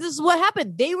 basically this is what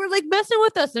happened. They were like messing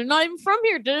with us. They're not even from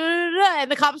here. Da, da, da, da.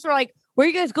 And the cops were like, where are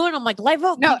you guys going? I'm like, Live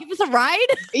Oak, can you give us a ride?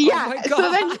 Yeah.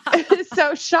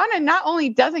 So Shauna not only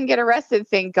doesn't get arrested,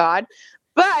 thank God,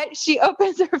 but she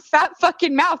opens her fat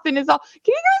fucking mouth and is all, can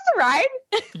you give us a ride?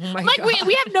 Oh my like God.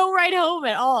 we have no ride home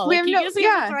at all. We have no,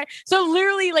 ride? So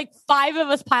literally like 5 of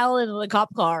us pile into the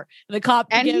cop car. And the cop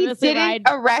gave us a ride.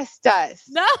 Arrest us.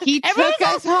 No, he took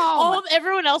us home.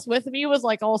 Everyone else with me was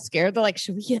like all scared. They're like,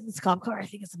 should we get in this cop car? I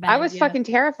think it's a bad idea. I was fucking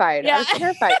terrified. Yeah. I was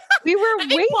terrified. We were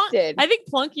wasted. I think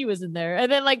Plunky was in there. And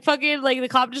then like fucking like the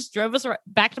cop just drove us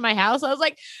back to my house. I was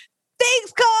like,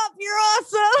 thanks, cop. You're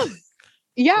awesome.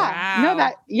 Yeah. Wow. No,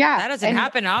 that doesn't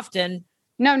happen often.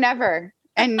 No, never.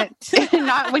 And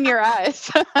not when you're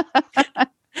us.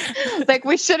 Like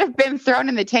we should have been thrown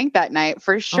in the tank that night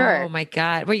for sure. Oh my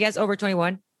God. Were you guys over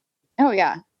 21? Oh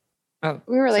yeah. Oh,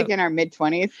 we were like in our mid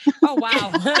 20s. Oh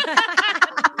wow.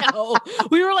 No,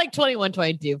 we were like 21,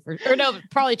 22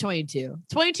 probably 22.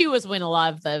 22 was when a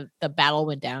lot of the battle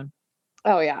went down.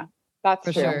 Oh yeah. That's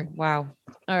for true. Sure. Wow.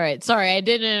 All right. Sorry, I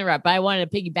didn't interrupt, but I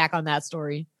wanted to piggyback on that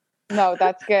story. No,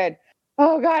 that's good.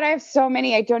 Oh God, I have so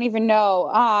many. I don't even know.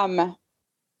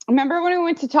 Remember when we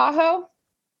went to Tahoe?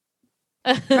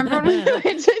 Remember when we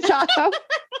went to Tahoe?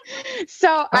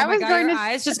 So I was going to.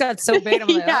 Eyes just got so big. I'm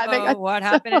like, what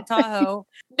happened in Tahoe?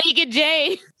 Naked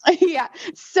Jay. Yeah.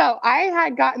 So I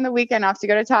had gotten the weekend off to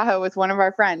go to Tahoe with one of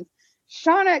our friends.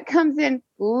 Shauna comes in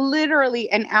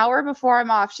literally an hour before I'm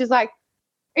off. She's like,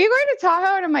 "Are you going to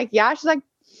Tahoe?" And I'm like, "Yeah." She's like,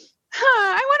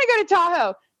 I want to go to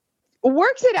Tahoe."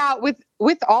 Works it out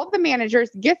with all the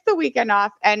managers, gets the weekend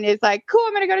off, and is like, cool,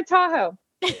 I'm going to go to Tahoe.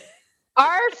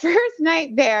 Our first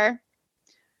night there,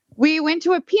 we went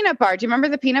to a peanut bar. Do you remember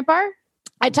the peanut bar?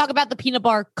 I talk about the peanut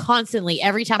bar constantly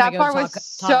every time I go to Tahoe. That bar was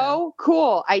so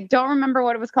cool. I don't remember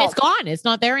what it was called. It's gone. It's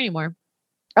not there anymore.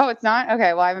 Oh, it's not?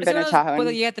 Okay, well, I haven't been to Tahoe.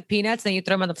 Well, you get the peanuts and you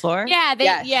throw them on the floor? Yeah,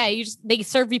 they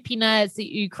serve you peanuts.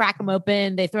 You crack them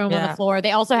open. They throw them on the floor.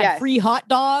 They also had free hot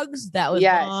dogs. That was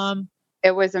bomb.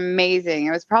 It was amazing.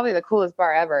 It was probably the coolest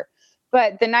bar ever.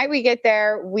 But the night we get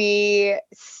there, we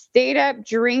stayed up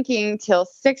drinking till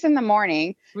 6 a.m.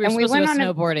 We went on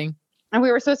snowboarding. And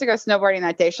we were supposed to go snowboarding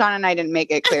that day. Sean and I didn't make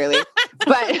it clearly.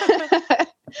 But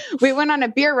we went on a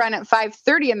beer run at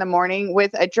 5:30 in the morning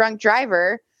with a drunk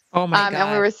driver. Oh my God.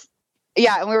 And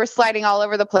we were sliding all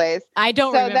over the place. I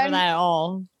don't remember that at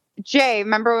all. Jay.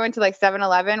 Remember we went to like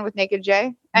 7-Eleven with Naked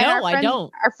Jay? And No, I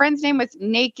don't. Our friend's name was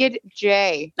Naked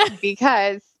Jay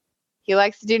because he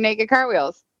likes to do naked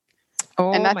cartwheels.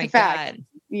 Oh, and that's my a fact. God.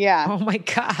 Yeah. Oh my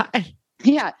God.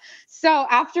 Yeah. So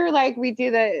after like we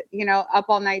do the, up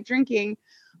all night drinking,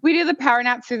 we do the power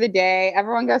nap through the day.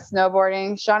 Everyone goes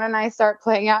snowboarding. Sean and I start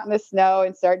playing out in the snow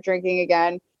and start drinking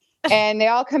again. And they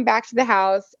all come back to the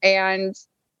house. And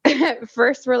at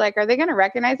first we're like, are they going to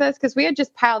recognize us? Because we had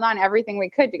just piled on everything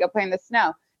we could to go play in the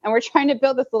snow. And we're trying to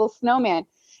build this little snowman.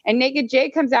 And Naked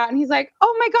Jay comes out and he's like,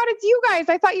 oh my God, it's you guys.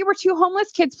 I thought you were two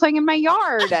homeless kids playing in my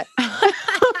yard.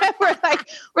 we're like,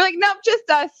 no, just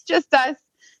us.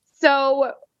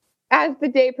 So as the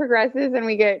day progresses and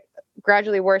we get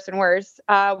gradually worse and worse,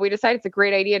 we decide it's a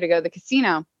great idea to go to the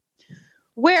casino,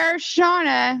 where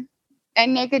Shauna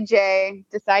and Naked Jay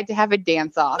decide to have a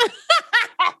dance off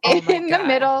in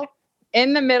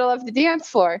the middle of the dance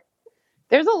floor.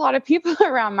 There's a lot of people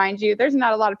around, mind you. There's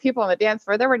not a lot of people on the dance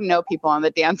floor. There were no people on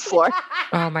the dance floor.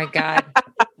 Oh my God.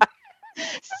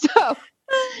 So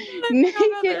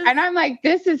naked, and I'm like,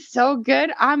 this is so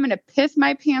good. I'm going to piss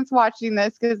my pants watching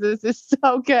this because this is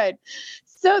so good.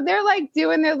 So they're like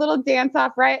doing their little dance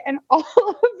off, right? And all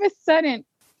of a sudden,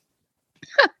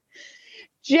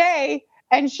 Jay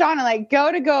and Shauna like go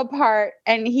apart,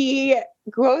 and he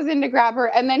goes in to grab her,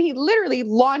 and then he literally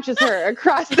launches her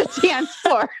across the dance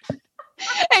floor.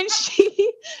 And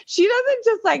she doesn't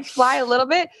just like fly a little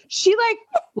bit. She like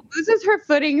loses her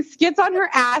footing, skids on her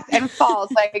ass, and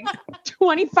falls like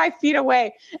 25 feet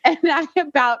away. And I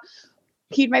about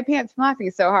peed my pants from laughing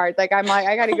so hard. Like, I'm like,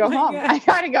 I got to go home. God. I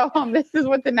got to go home. This is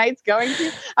what the night's going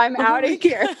to. I'm out of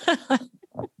here.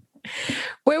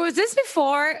 Wait, was this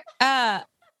before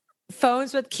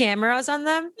phones with cameras on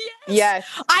them? Yes.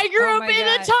 I grew up in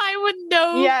a time with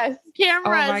no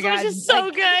cameras, which is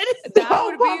so good.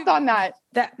 So pumped on that.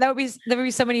 There would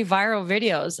be so many viral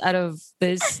videos out of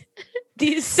this.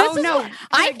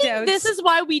 I think this is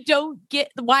why we don't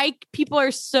get why people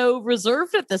are so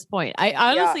reserved at this point. I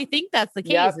honestly think that's the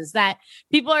case, is that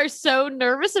people are so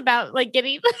nervous about like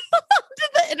getting onto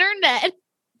the internet.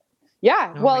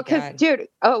 Yeah. Well, because dude,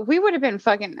 we would have been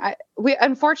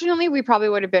unfortunately, we probably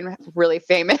would have been really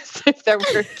famous if there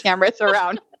were cameras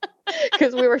around.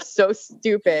 Because we were so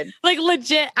stupid. Like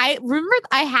legit, I remember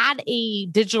I had a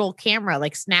digital camera,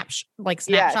 like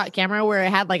snapshot camera, where it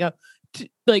had like a 2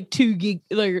 gig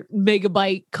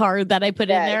megabyte card that I put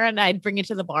in there, and I'd bring it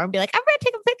to the bar and be like, I'm gonna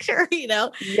take a picture,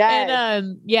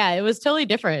 And it was totally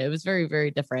different. It was very,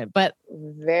 very different. But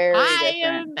I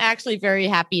am actually very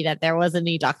happy that there wasn't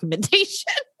any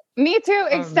documentation. Me too,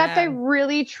 except I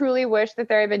really truly wish that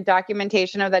there had been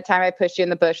documentation of that time I pushed you in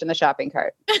the bush in the shopping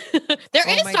cart. There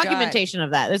is documentation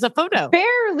of that. There's a photo.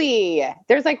 Barely.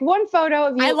 There's like one photo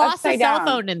of you. I lost a cell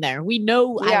phone in there. We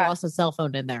know I lost a cell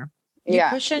phone in there. You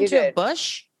push into a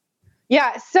bush?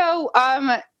 Yeah. So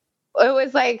it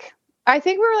was like, I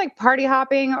think we were like party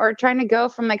hopping or trying to go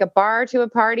from like a bar to a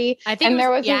party. I think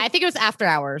I think it was after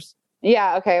hours.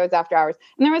 Yeah, okay, it was after hours.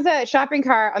 And there was a shopping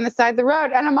cart on the side of the road,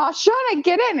 and I'm all, Shauna,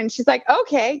 get in. And she's like,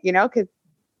 okay, because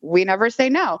we never say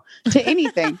no to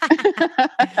anything.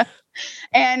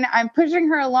 And I'm pushing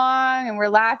her along, and we're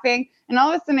laughing. And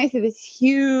all of a sudden, I see this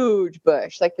huge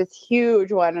bush, like this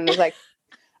huge one. And it's like,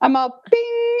 I'm all,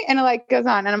 bing, and it like goes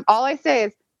on. And all I say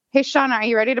is, hey, Shauna, are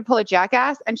you ready to pull a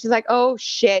jackass? And she's like, oh,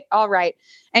 shit, all right.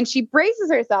 And she braces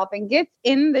herself and gets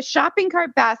in the shopping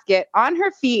cart basket on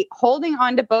her feet, holding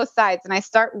on to both sides. And I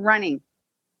start running.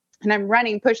 And I'm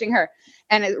running, pushing her.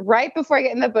 And right before I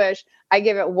get in the bush, I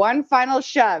give it one final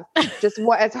shove, just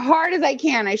as hard as I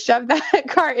can. I shove that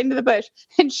cart into the bush.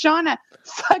 And Shauna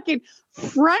fucking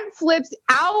front flips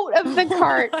out of the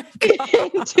cart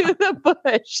into the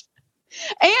bush.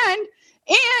 And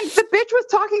the bitch was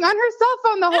talking on her cell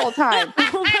phone the whole time.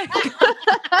 Oh my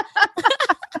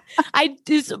God.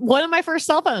 It's one of my first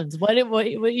cell phones. What do you want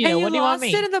me? Lost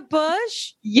it in the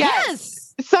bush?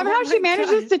 Yes. Somehow she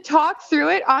manages to talk through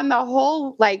it on the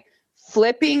whole, like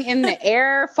flipping in the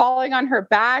air, falling on her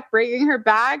back, breaking her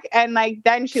back, and like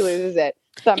then she loses it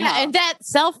somehow. Yeah, and that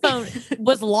cell phone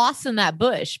was lost in that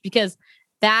bush because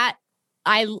that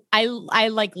I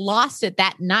like lost it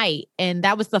that night, and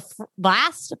that was the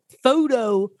last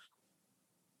photo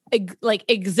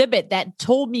exhibit that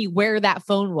told me where that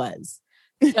phone was.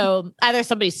 So either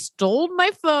somebody stole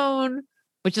my phone,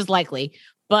 which is likely,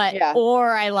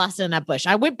 or I lost it in that bush.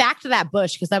 I went back to that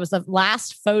bush because that was the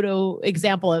last photo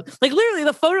example of like literally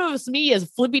the photo of me is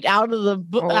flipping out of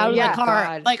the car,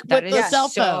 God. like that with the cell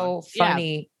phone. So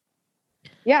funny.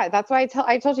 Yeah, that's why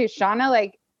I told you, Shauna,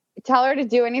 like tell her to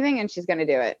do anything and she's going to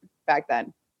do it back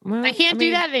then. Well, I can't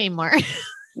do that anymore.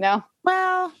 No.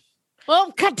 Well,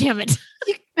 Well, God damn it.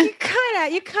 You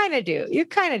kind of do. You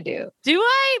kind of do. Do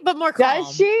I? But more calm.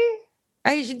 Does she?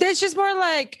 There's just more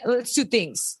like, let's do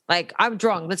things. Like, I'm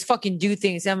drunk. Let's fucking do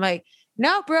things. I'm like,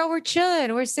 no, bro, we're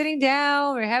chilling. We're sitting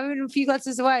down. We're having a few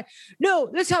glasses of wine. No,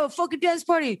 let's have a fucking dance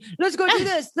party. Let's go do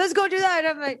this. Let's go do that.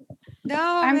 I'm like, no,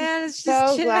 man, it's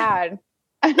just so glad.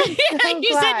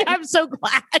 You said I'm so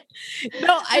glad.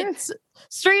 No,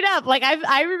 straight up. Like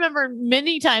I remember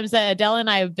many times that Adele and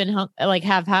I have been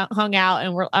hung out,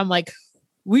 and I'm like,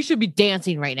 we should be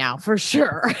dancing right now for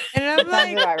sure. And I'm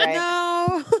like, right.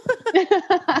 No. So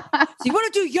you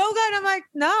want to do yoga? And I'm like,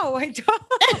 no, I don't.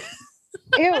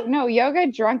 Ew, no, yoga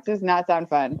drunk does not sound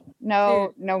fun.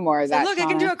 No, Dude. No more of that. Look, I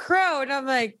can do a crow. And I'm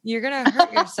like, you're going to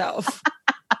hurt yourself.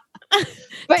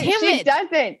 But she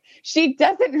doesn't. She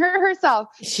doesn't hurt herself.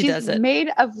 She's made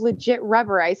of legit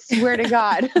rubber. I swear to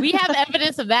God. We have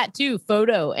evidence of that too.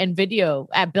 Photo and video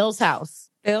at Bill's house.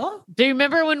 Bill? Do you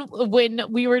remember when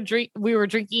we were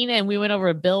drinking and we went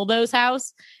over to Bildo's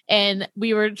house and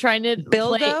we were trying to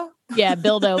Bildo? Yeah,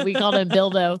 Bildo. We called him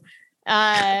Bildo.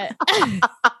 And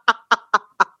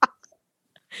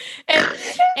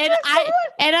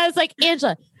I was like,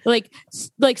 Angela, like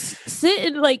sit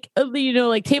in like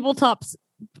tabletop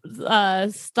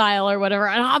style or whatever,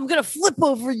 and I'm gonna flip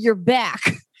over your back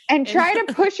and try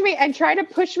to push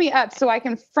me up so I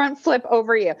can front flip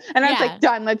over you. And I was like,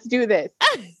 done, let's do this.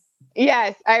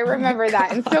 Yes, I remember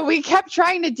that. And so we kept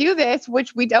trying to do this,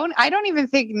 which I don't even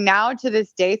think now to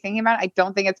this day, thinking about it, I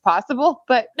don't think it's possible,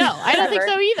 but no, I don't think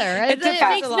so either. It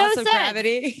defies the laws of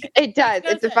gravity. It does.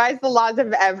 It defies the laws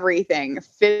of everything.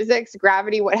 Physics,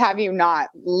 gravity, what have you not.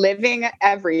 Living,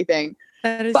 everything.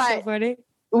 That is so funny.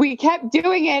 We kept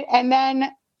doing it. And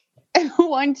then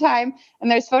one time,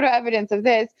 and there's photo evidence of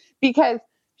this, because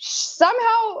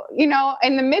somehow,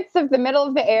 in the midst of the middle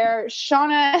of the air,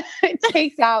 Shauna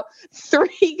takes out 3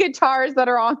 guitars that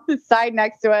are on the side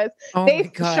next to us. Oh my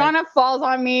God. Shauna falls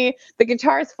on me. The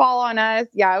guitars fall on us.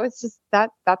 Yeah, it was just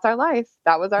that's our life.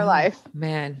 That was our life.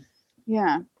 Man.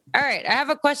 Yeah. All right. I have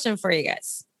a question for you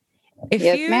guys.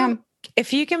 Yes, ma'am.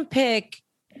 If you can pick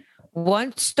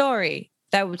one story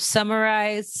that would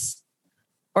summarize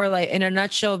or like in a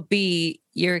nutshell be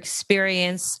your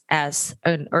experience as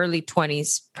an early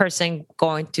 20s person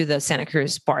going to the Santa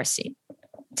Cruz bar scene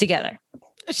together.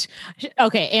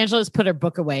 Okay, Angela's put her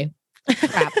book away.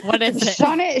 Crap. What is it?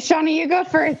 Shauna, you go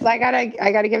first. I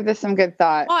gotta give this some good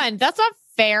thought. That's not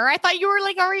fair. I thought you were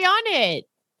like already on it.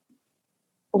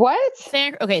 What?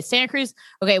 Santa Cruz.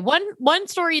 Okay, one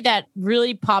story that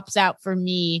really pops out for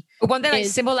me. One that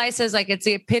symbolizes like it's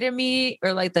the epitome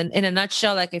or like in a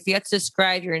nutshell, like if you had to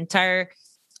describe your entire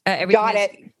everything. Got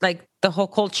it. Like the whole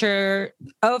culture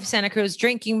of Santa Cruz,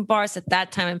 drinking bars at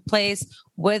that time and place,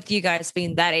 with you guys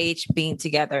being that age, being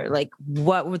together, like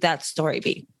what would that story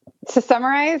be? To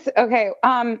summarize, okay.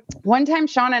 One time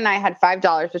Shauna and I had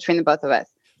 $5 between the both of us.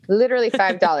 Literally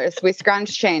 $5. We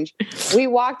scrounged change. We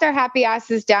walked our happy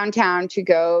asses downtown to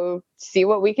go see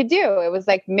what we could do. It was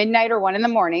like midnight or 1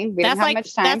 a.m. We didn't have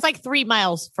much time. That's like 3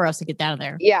 miles for us to get down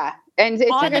there. Yeah. And it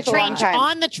took us a long time.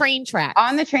 On the train tracks.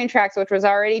 On the train tracks, which was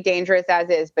already dangerous as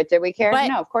is. But did we care?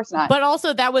 No, of course not. But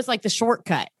also that was like the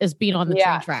shortcut is being on the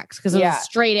train tracks because it was a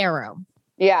straight arrow.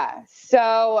 Yeah.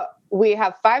 So we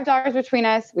have $5 between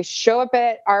us. We show up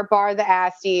at our bar, the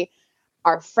Asti.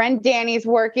 Our friend Danny's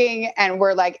working and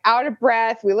we're like out of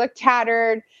breath. We look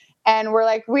tattered and we're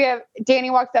like, Danny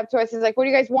walks up to us. He's like, what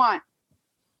do you guys want?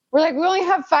 We're like, we only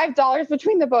have $5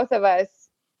 between the both of us.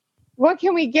 What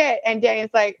can we get? And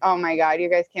Danny's like, oh my God, you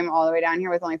guys came all the way down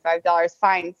here with only $5.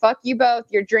 Fine. Fuck you both.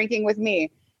 You're drinking with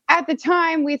me. At the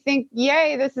time we think,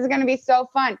 yay, this is going to be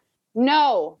so fun.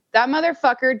 No, that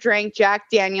motherfucker drank Jack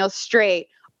Daniel's straight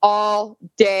all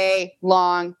day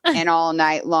long and all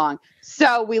night long.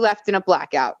 So we left in a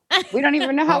blackout. We don't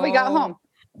even know how we got home.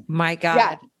 My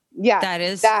God. Yeah. That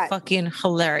is fucking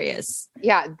hilarious.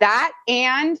 Yeah. That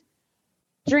and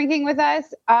drinking with us.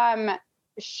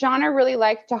 Shauna really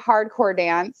liked to hardcore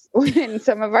dance when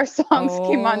some of our songs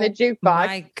came on the jukebox.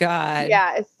 My God.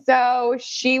 Yeah. So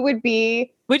she would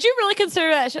be. Would you really consider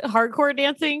that hardcore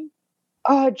dancing?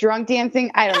 Oh, drunk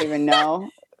dancing? I don't even know.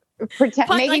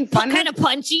 Making fun kind of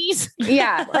punchies.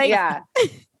 Yeah. Yeah.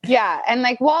 Yeah. And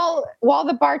like while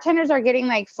the bartenders are getting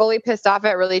like fully pissed off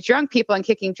at really drunk people and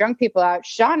kicking drunk people out,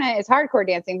 Shauna is hardcore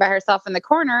dancing by herself in the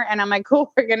corner. And I'm like,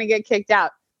 cool, we're going to get kicked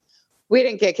out. We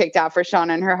didn't get kicked out for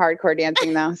Shauna and her hardcore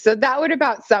dancing though. So that would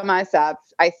about sum us up,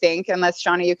 I think, unless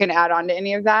Shauna, you can add on to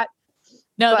any of that.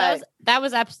 No, that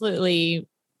was absolutely,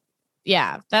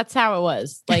 yeah, that's how it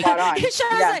was. Like,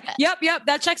 like, yep,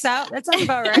 that checks out. That sounds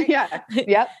about right. Yeah.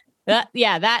 Yep.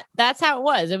 That's how it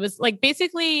was. It was like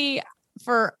basically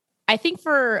I think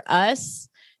for us,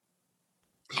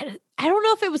 I don't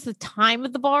know if it was the time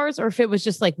of the bars or if it was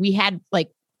just like we had like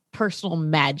personal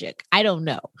magic. I don't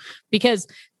know. Because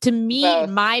to me,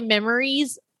 my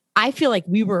memories, I feel like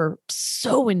we were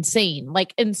so insane.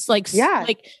 Like, it's like,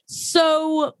 like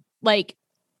so like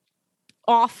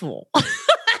awful.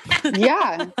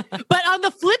 Yeah. But on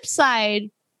the flip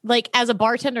side, like as a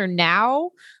bartender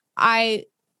now, I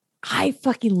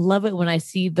fucking love it when I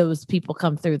see those people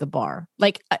come through the bar.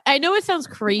 Like, I know it sounds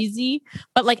crazy,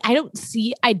 but like, I don't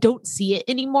see it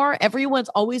anymore. Everyone's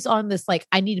always on this, like,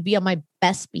 I need to be on my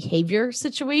best behavior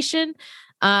situation.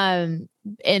 And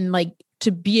like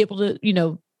to be able to, you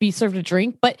know, be served a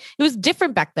drink, but it was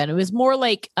different back then. It was more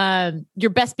like,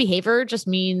 your best behavior just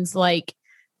means like,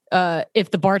 if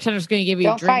the bartender's going to give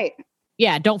you a drink, fight.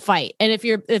 Yeah, don't fight. And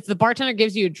if the bartender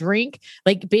gives you a drink,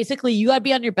 like basically you got to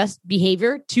be on your best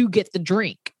behavior to get the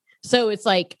drink. So it's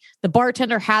like the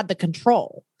bartender had the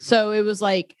control. So it was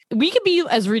like we can be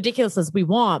as ridiculous as we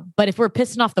want, but if we're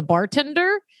pissing off the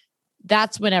bartender,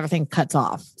 that's when everything cuts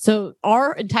off. So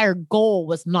our entire goal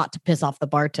was not to piss off the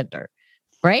bartender,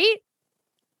 right?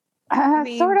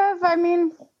 Sort of. I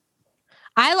mean,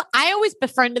 I always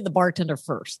befriended the bartender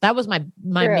first. That was my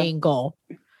main goal.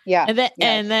 Yeah.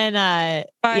 And then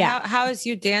how is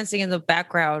you dancing in the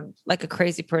background like a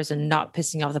crazy person, not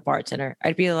pissing off the bartender?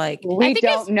 I'd be like, we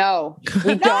don't know.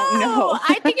 We don't know.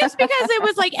 I think it's because it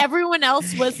was like everyone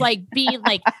else was like being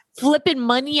like flipping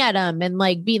money at him and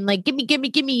like being like, give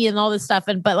me and all this stuff.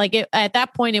 And but like at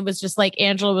that point, it was just like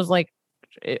Angela was like,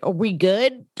 are we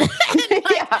good?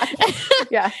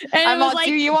 Yeah. And I'm all, like,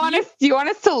 do you want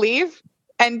us to leave?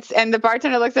 And the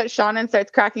bartender looks at Shauna and starts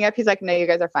cracking up. He's like, no, you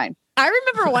guys are fine. I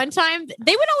remember one time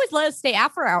they would always let us stay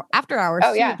after hours.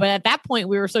 Oh, yeah. But at that point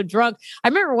we were so drunk. I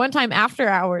remember one time after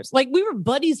hours, like we were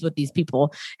buddies with these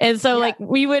people. And so like I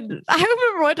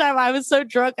remember one time I was so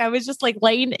drunk. I was just like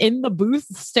laying in the booth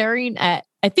staring at,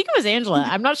 I think it was Angela.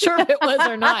 I'm not sure if it was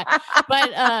or not,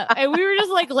 but, and we were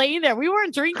just like laying there. We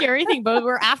weren't drinking or anything, but we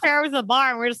were after hours in the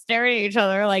bar and we're just staring at each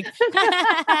other like,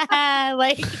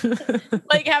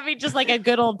 like having just like a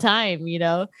good old time, you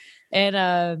know?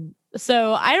 And,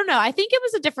 so I don't know. I think it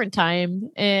was a different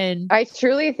time. And I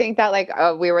truly think that like,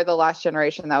 we were the last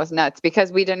generation that was nuts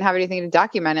because we didn't have anything to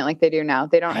document it like they do now.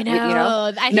 They don't,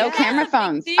 no camera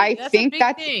phones. I think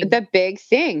that's the big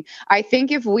thing. I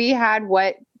think if we had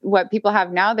what people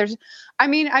have now,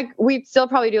 we'd still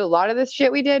probably do a lot of this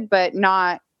shit we did, but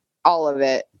not all of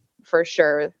it for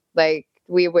sure. Like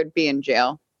we would be in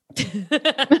jail.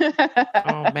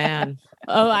 Oh man.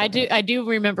 Oh, I do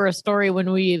remember a story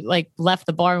when we like left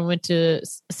the bar and went to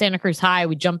Santa Cruz High.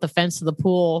 We jumped the fence to the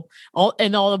pool. All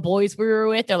the boys we were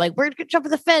with, they're like, "We're gonna jump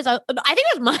the fence." I think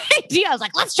it was my idea. I was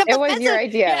like, "Let's jump the fence." It was your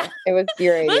idea. Yeah. It was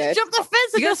your idea. Let's jump the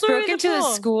fence. You guys broke into the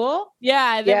school?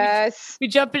 Yeah. Yes. We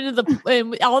jump into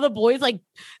and all the boys like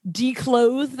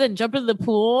declothed and jump into the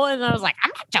pool. And I was like,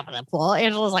 "I'm not jumping in the pool."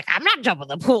 Angela's like, "I'm not jumping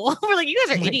in the pool." We're like, "You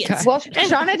guys are idiots." God. Well,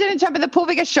 Shauna didn't jump in the pool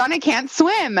because Shauna can't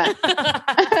swim.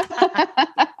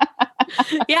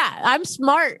 Yeah, I'm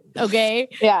smart. Okay.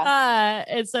 Yeah.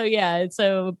 And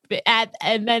so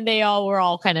and then they all were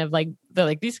all kind of like, they're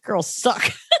like, these girls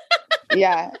suck.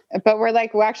 Yeah, but we're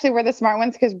the smart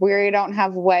ones because we don't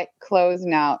have wet clothes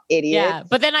now, idiot. Yeah,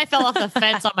 but then I fell off the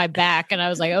fence on my back, and I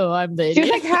was like, "Oh, I'm the." She was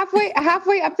like halfway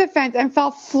up the fence and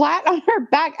fell flat on her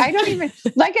back. I don't even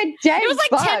like a dead. It was like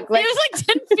bug. 10. It was like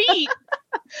 10 feet.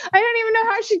 I don't even know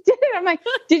how she did it. I'm like,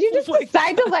 did you just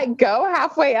decide to let go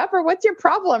halfway up, or what's your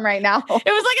problem right now? It was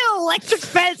like an electric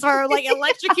fence, or like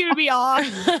electrocuted me off.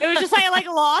 It was just like I like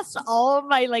lost all of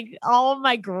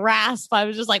my grasp. I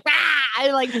was just like,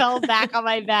 I like fell back on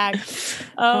my back.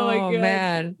 Oh my god,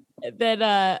 man.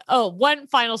 Then one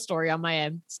final story on my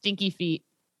end. Stinky feet.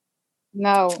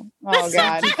 No. Oh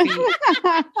god.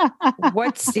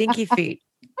 What stinky feet?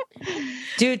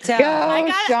 Dude, tell.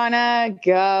 Go, Shauna,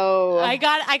 go. I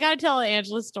gotta tell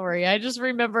Angela's story. I just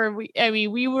remember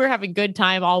we were having good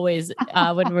time always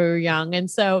when we were young, and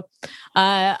so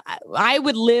I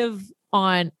would live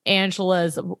on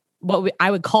Angela's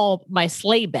I would call my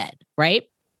sleigh bed, right?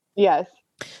 Yes.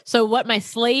 So what my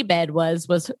sleigh bed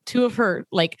was two of her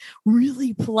like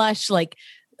really plush like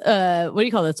what do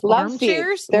you call this?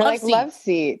 Armchairs? They're like love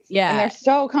seats. Yeah. And they're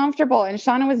so comfortable. And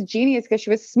Shauna was genius because she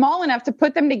was small enough to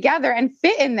put them together and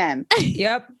fit in them.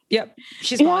 Yep.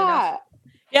 She's small enough.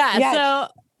 Yeah. Yes. So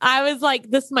I was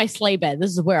like, this is my sleigh bed. This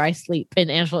is where I sleep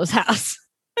in Angela's house.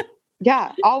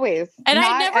 Yeah, always. And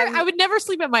I would never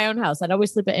sleep at my own house. I'd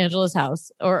always sleep at Angela's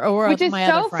house or which is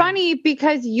so funny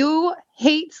because you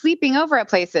hate sleeping over at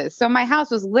places. So my house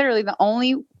was literally the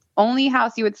only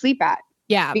house you would sleep at.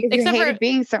 Yeah, because you hated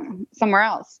being somewhere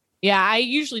else. Yeah, I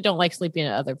usually don't like sleeping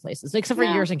at other places, except for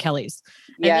yours and Kelly's.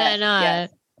 And Yes, then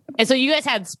and so you guys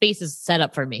had spaces set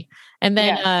up for me. And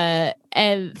then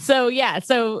and so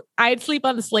so I'd sleep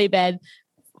on the sleigh bed.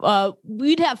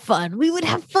 We'd have fun. We would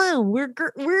have fun. We're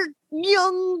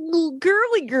young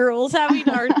girly girls having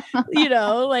our,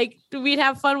 like we'd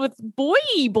have fun with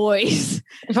boys.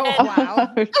 Oh,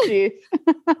 wow. Jeez.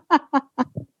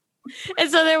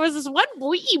 And so there was this one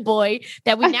boy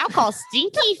that we now call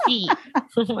Stinky Feet.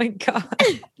 Oh my God.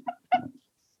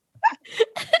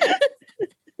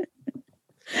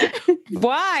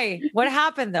 Why? What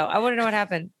happened though? I want to know what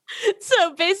happened.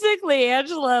 So basically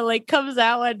Angela like comes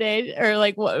out one day, or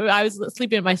like I was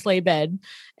sleeping in my sleigh bed,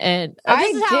 and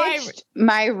I ditched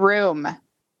my room.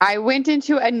 I went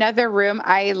into another room.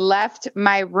 I left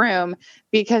my room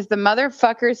because the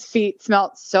motherfucker's feet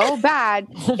smelled so bad.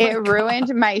 It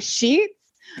ruined my sheets,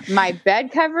 my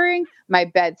bed covering, my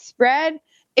bedspread.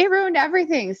 It ruined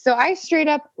everything. So I straight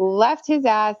up left his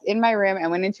ass in my room and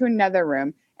went into another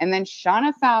room. And then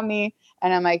Shauna found me,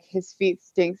 and I'm like, his feet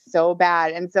stink so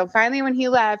bad. And so finally when he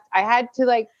left, I had to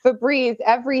like Febreze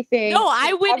everything. No,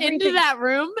 I went into that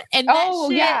room and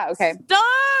that shit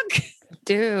stunk.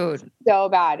 Dude. So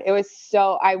bad. It was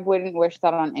I wouldn't wish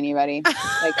that on anybody.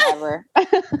 Like ever.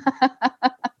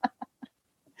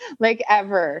 Like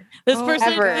ever. This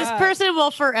person will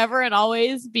forever and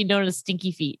always be known as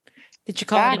Stinky Feet. Did you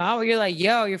call him out? You're like,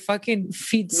 yo, your fucking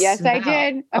feet Yes, smell. I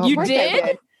did. You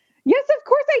did? Yes, of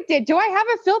course I did. Do I have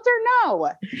a filter? No.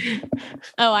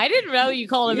 Oh, I didn't know you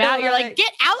called him out. You're like,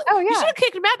 get out. Oh, yeah. You should have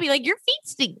kicked him out. Be like, your feet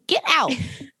stink. Get out.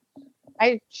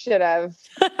 I should have.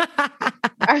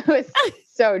 I was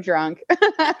so drunk.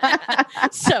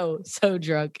 so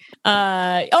drunk.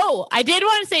 I did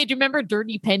want to say, do you remember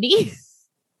Dirty Penny?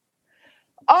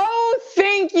 Oh,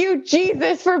 thank you,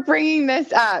 Jesus, for bringing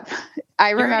this up. I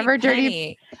remember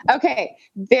Dirty. Okay,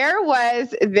 there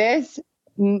was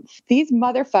these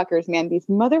motherfuckers, man, these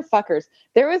motherfuckers.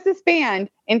 There was this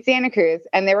band in Santa Cruz,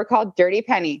 and they were called Dirty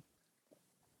Penny.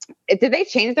 Did they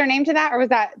change their name to that, or was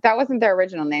that wasn't their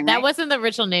original name? Right? That wasn't the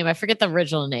original name. I forget the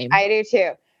original name. I do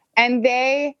too. And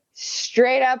they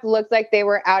straight up looked like they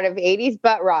were out of 80s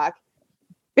butt rock.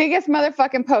 Biggest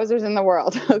motherfucking posers in the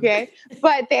world, okay?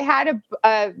 But they had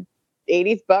a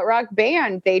 80s butt rock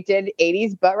band. They did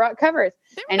 80s butt rock covers.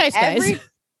 They were nice guys.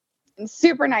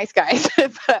 Super nice guys.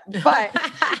 but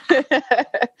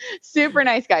super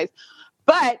nice guys.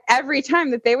 But every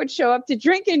time that they would show up to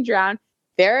Drink and Drown,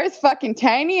 there is fucking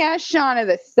tiny ass Shauna.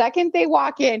 The second they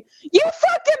walk in, you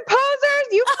fucking posers,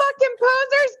 you fucking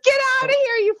posers, get out of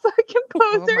here, you fucking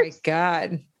posers. Oh my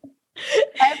God.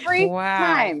 Every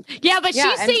time. Yeah, but she's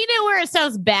saying it where it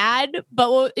sounds bad,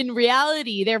 but in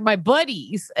reality, they're my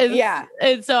buddies.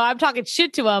 And so I'm talking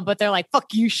shit to them, but they're like,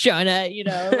 fuck you, Shauna,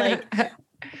 like,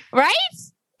 right?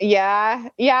 Yeah.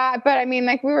 But I mean,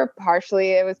 like it was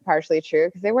partially true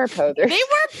because they were posers. They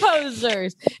were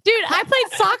posers. Dude, I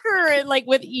played soccer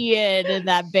with Ian in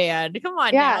that band. Come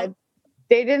on now.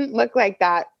 They didn't look like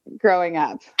that growing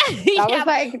up. I was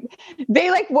like, they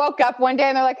woke up one day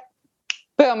and they're like,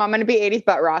 boom, I'm going to be 80s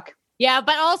butt rock. Yeah.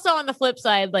 But also on the flip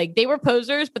side, they were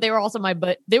posers, but they were also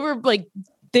they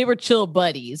were chill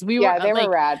buddies. They were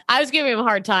rad. I was giving them a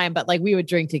hard time, but we would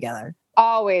drink together.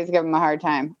 Always give them a hard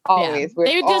time. Always.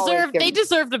 Yeah. They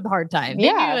deserved a hard time. They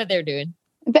knew what they're doing.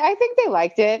 I think they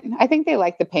liked it. I think they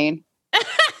liked the pain.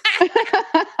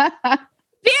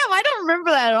 Damn, I don't remember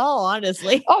that at all,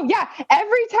 honestly. Oh, yeah.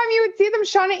 Every time you would see them,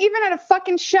 Shauna, even at a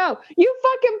fucking show, you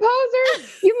fucking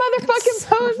posers, you motherfucking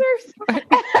posers.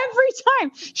 Every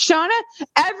time. Shauna,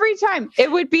 every time.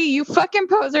 It would be you fucking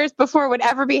posers before it would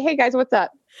ever be, hey guys, what's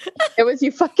up? It was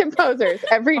you fucking posers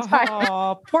every time.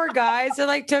 Oh, poor guys.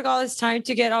 They took all this time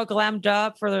to get all glammed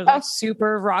up for their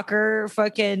super rocker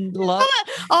fucking look.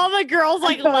 All the girls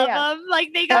love them.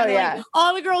 They got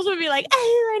all the girls would be like,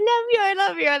 oh, I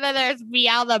love you. And then there's me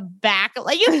out the back.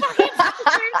 You fucking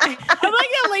I'm like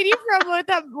that lady from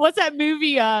what's that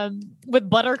movie with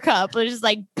Buttercup? It's just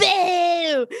like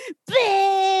boo,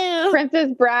 boo.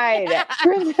 Princess Bride.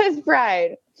 Princess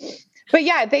Bride. But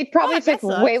yeah, they probably took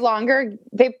way longer.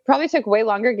 They probably took way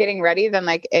longer getting ready than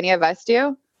any of us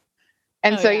do.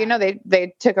 And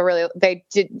they took they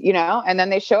did, and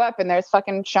then they show up and there's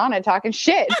fucking Shauna talking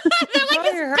shit.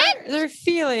 Their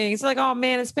feelings. Oh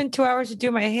man, it's been 2 hours to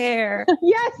do my hair.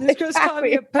 Yes. This girl's calling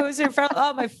me a poser in front of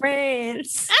all my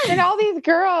friends. And all these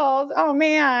girls. Oh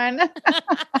man.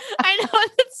 I know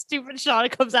that stupid Shauna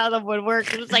comes out of the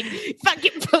woodwork and it's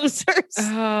fucking posers.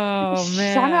 Oh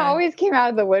man. Shauna always came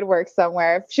out of the woodwork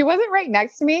somewhere. If she wasn't right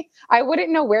next to me, I wouldn't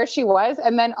know where she was.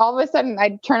 And then all of a sudden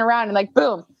I'd turn around and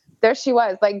boom. there she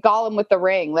was, like Gollum with the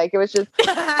ring. Like it was just,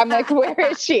 I'm like, where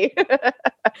is she?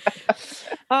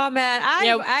 Oh man,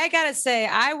 I gotta say,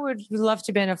 I would love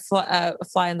to be a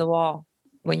fly in the wall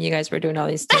when you guys were doing all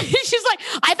these things. She's like,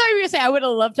 I thought you were gonna say I would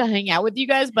have loved to hang out with you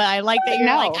guys, but I like that you're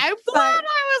like, I'm glad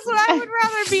I would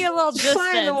rather be a little distant.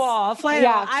 Fly in the wall.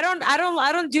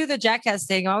 I don't do the jackass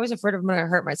thing. I'm always afraid I'm gonna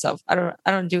hurt myself. I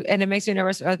don't do, and it makes me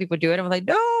nervous when other people do it. I'm like,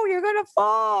 no, you're gonna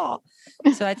fall.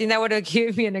 So I think that would have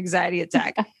given me an anxiety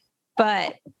attack.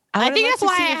 But I think that's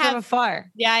why I have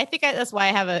afar. Yeah, I think that's why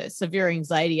I have a severe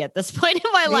anxiety at this point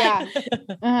in my life.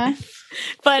 Yeah. Uh-huh.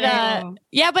 But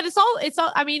but it's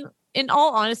all. I mean, in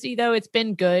all honesty, though, it's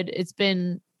been good.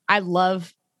 I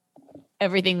love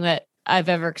everything that I've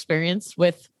ever experienced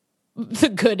with the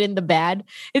good and the bad.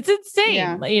 It's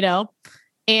insane, you know.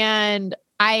 And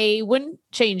I wouldn't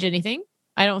change anything.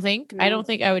 I don't think. I don't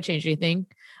think I would change anything.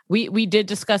 We did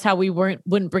discuss how we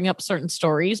wouldn't bring up certain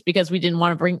stories because we didn't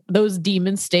want to bring those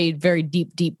demons stayed very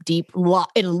deep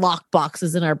in lock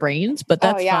boxes in our brains, but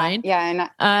that's fine. Yeah. And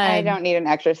I don't need an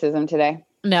exorcism today.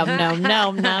 No. No.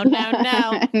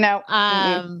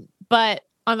 But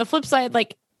on the flip side,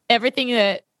 like everything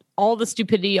that all the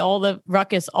stupidity, all the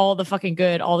ruckus, all the fucking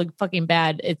good, all the fucking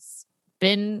bad, it's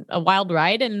been a wild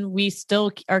ride and we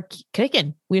still are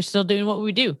kicking. We're still doing what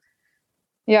we do.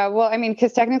 Yeah, well, I mean,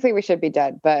 because technically we should be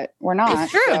dead, but we're not.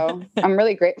 It's true. So I'm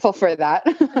really grateful for that.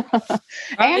 And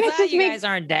it's just you guys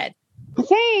aren't dead.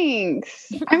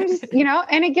 Thanks. I'm just,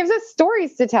 and it gives us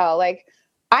stories to tell. Like,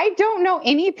 I don't know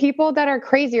any people that are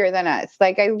crazier than us.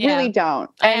 Like, I really don't.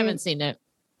 I haven't seen it.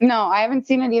 No, I haven't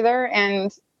seen it either.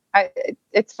 And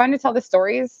it's fun to tell the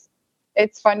stories.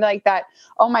 It's fun to like that.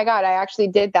 Oh my God, I actually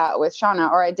did that with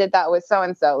Shauna, or I did that with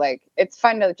so-and-so. Like, it's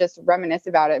fun to just reminisce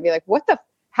about it and be like,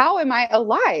 how am I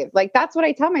alive? Like, that's what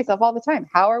I tell myself all the time.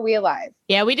 How are we alive?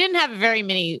 Yeah, we didn't have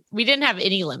any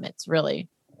limits, really.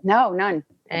 No, none.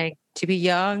 And to be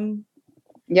young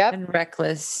and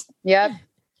reckless. Yep.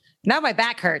 Now my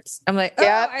back hurts. I'm like,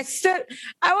 I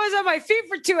was on my feet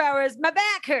for 2 hours. My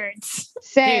back hurts.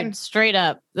 Same. Dude, straight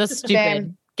up. That's stupid.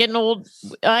 Same. Getting old.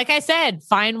 Like I said,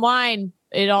 fine wine.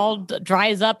 It all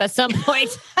dries up at some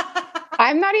point.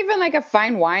 I'm not even like a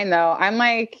fine wine, though. I'm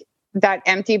like that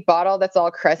empty bottle that's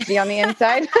all crusty on the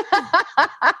inside.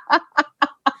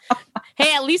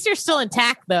 Hey, at least you're still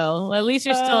intact, though. At least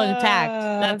you're still intact.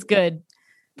 That's good.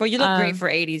 Well, you look great for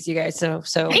 80s, you guys. So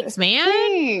thanks, man.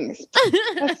 Thanks.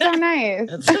 That's so nice.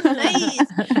 That's so nice.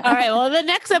 All right. Well, the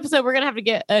next episode, we're gonna have to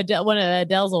get one of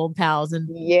Adele's old pals and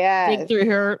dig through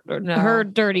her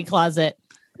dirty closet.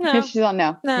 No, she's all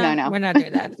no. We're not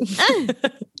doing that.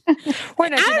 We're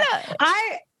not doing that.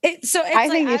 I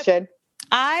think you should.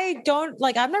 I don't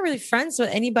like. I'm not really friends with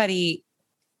anybody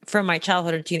from my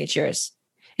childhood or teenage years.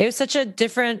 It was such a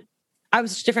different. I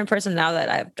was a different person now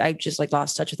that I just like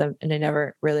lost touch with them and they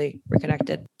never really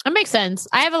reconnected. That makes sense.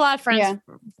 I have a lot of friends,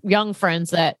 young friends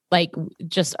that like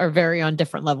just are very on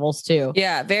different levels too.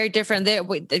 Yeah, very different. They're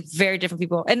very different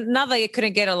people. And not like it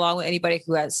couldn't get along with anybody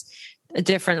who has a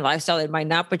different lifestyle it might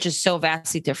not, but just so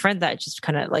vastly different that it just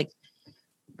kind of like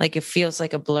it feels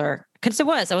like a blur. Because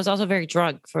I was also very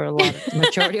drunk for a lot of the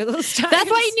majority of those times. That's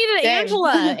why you needed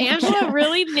Angela. Angela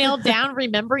really nailed down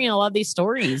remembering a lot of these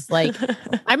stories. Like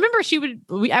I remember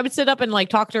I would sit up and like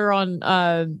talk to her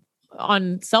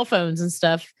on cell phones and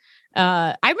stuff.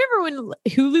 I remember when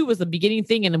Hulu was the beginning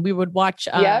thing and we would watch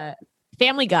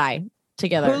Family Guy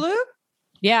together. Hulu?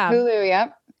 Yeah. Hulu,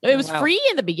 yep. It was free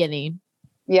in the beginning.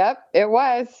 Yep, it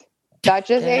was. That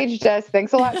just aged us.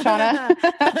 Thanks a lot, Shauna.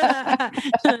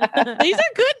 These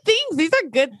are good things. These are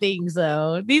good things,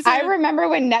 though. I remember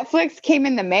when Netflix came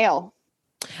in the mail.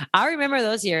 I remember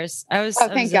those years. I was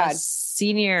a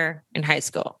senior in high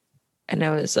school. And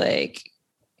I was like,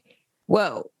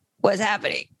 whoa, what's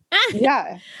happening?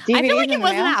 Yeah. I feel like it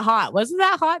wasn't that hot. Wasn't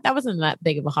that hot? That wasn't that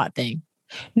big of a hot thing.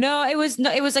 No, it was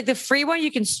like the free one.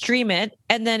 You can stream it.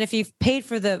 And then if you've paid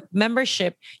for the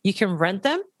membership, you can rent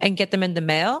them and get them in the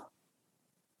mail.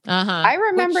 I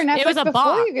remember Netflix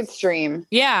before you could stream.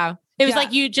 Yeah. It was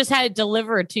like you just had it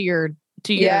delivered to your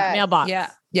mailbox.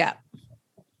 Yeah.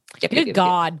 Good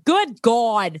God. Good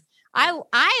God.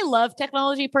 I love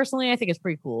technology personally. I think it's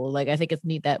pretty cool. Like I think it's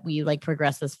neat that we like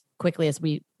progress as quickly as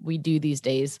we do these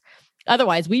days.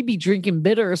 Otherwise, we'd be drinking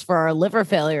bitters for our liver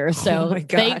failure. So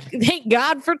thank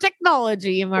God for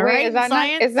technology. Am I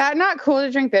right? Is that not cool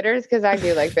to drink bitters? Because I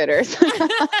do like bitters.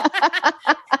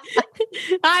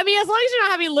 I mean, as long as you're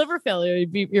not having liver failure,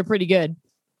 you're pretty good.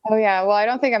 Oh yeah. Well, I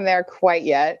don't think I'm there quite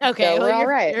yet. Okay, so we're all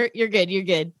right. You're good. You're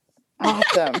good.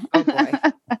 Awesome.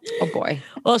 Oh boy.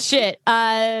 Well, shit.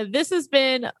 This has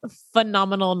been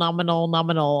phenomenal.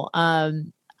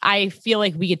 I feel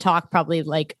like we could talk probably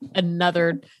like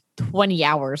another 20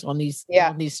 hours on these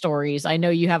stories. I know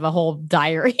you have a whole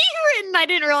diary written. I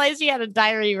didn't realize you had a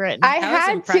diary written. I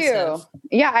had to.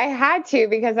 Yeah, I had to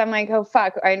because I'm like, oh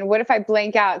fuck. And what if I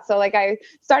blank out? So like I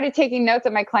started taking notes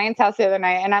at my client's house the other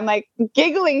night and I'm like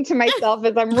giggling to myself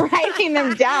as I'm writing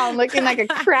them down, looking like a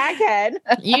crackhead.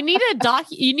 You need to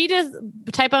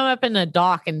type them up in a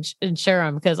doc and share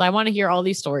them because I want to hear all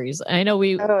these stories. I know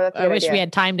I wish we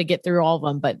had time to get through all of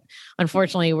them, but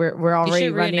unfortunately we're already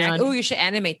running on. Oh, you should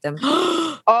animate them.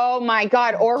 Oh my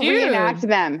God. Or reenact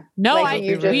them. No,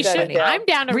 we should. I'm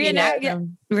down to reenact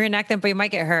them. Reenact them, but you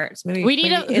might get hurt. So maybe we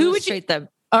need who would you them.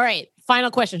 All right. Final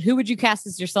question. Who would you cast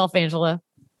as yourself, Angela?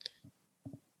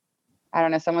 I don't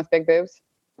know. Someone with big boobs.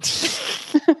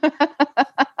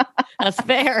 That's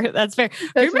fair. Remember when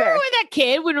that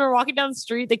kid, when we were walking down the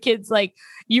street, the kid's like,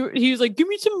 he was like, give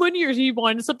me some money or he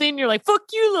wanted something. And you're like, fuck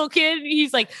you, little kid. And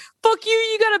he's like, fuck you.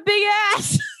 You got a big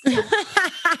ass. Yes.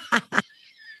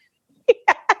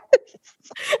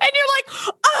 And you're like,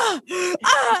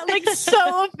 like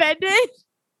so offended.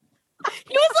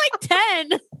 He was like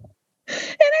 10. And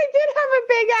I did have a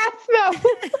big ass though.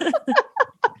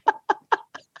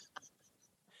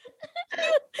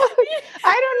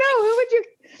 I don't know. Who would you?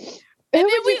 And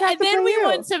then we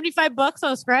won $75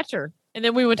 on a scratcher. And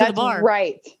then we went to the bar.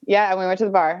 Right. Yeah, and we went to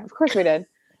the bar. Of course we did.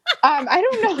 I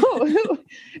don't know.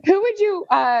 Who would you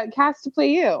cast to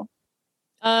play you?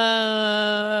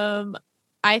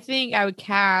 I think I would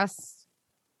cast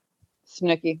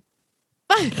Snooki.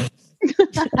 I'm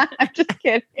just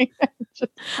kidding.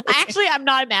 I'm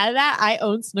not mad at that. I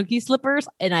own Snooki slippers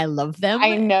and I love them.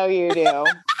 I know you do.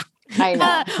 I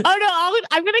know.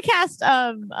 I'm gonna cast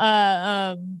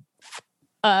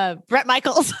Bret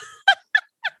Michaels.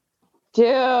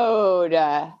 Dude.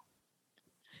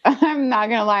 I'm not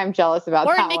gonna lie, I'm jealous about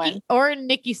that one. Or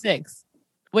Nikki Sixx.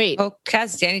 Wait. Oh,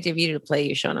 cast Danny DeVito to play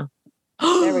you, Shona.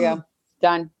 There we go.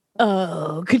 Done.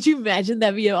 Oh, could you imagine?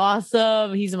 That'd be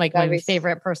awesome. He's my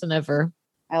favorite person ever.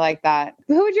 I like that.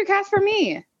 Who would you cast for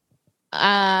me?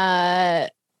 Waylon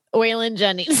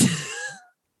Jennings.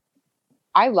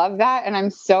 I love that. And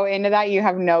I'm so into that. You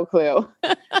have no clue.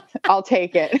 I'll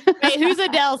take it. Wait, who's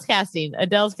Adele's casting?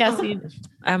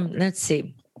 Let's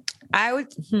see. I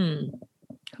would, who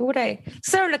would I?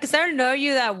 Because I don't know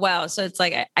you that well. So it's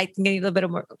like, I can get a little bit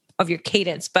more of your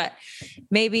cadence, but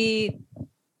maybe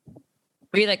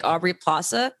like Aubrey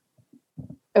Plaza.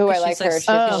 Oh, I like her. She's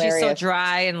so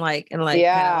dry and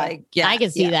yeah. I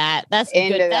can see that. That's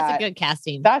good. That's a good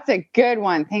casting. That's a good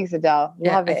one. Thanks, Adele.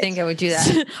 Love it. I think I would do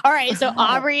that. All right, so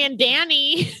Aubrey and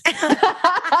Danny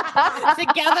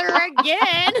together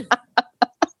again.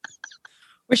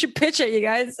 We should pitch it, you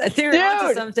guys. I think we're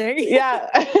onto something. Yeah,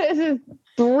 this is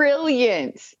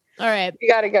brilliant. All right, you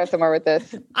got to go somewhere with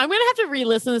this. I'm gonna have to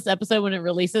re-listen to this episode when it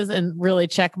releases and really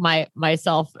check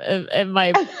myself and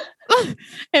my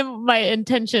and my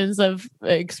intentions of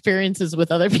experiences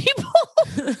with other people.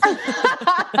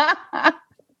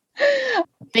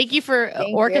 Thank you for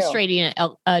orchestrating it,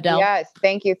 Adele. Yes,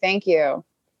 thank you. It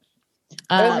was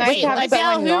nice to have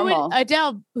someone normal.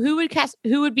 Adele, who would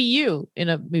be you in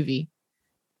a movie?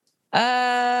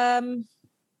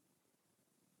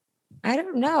 I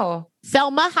don't know.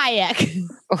 Selma Hayek.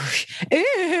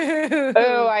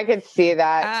 Oh, I could see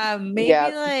that. Maybe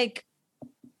like.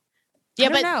 Yeah,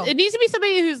 but it needs to be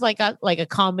somebody who's like a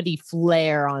comedy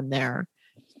flair on there.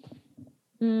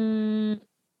 Let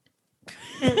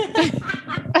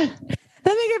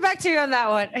me get back to you on that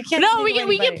one. I can't. No, we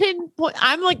can pinpoint.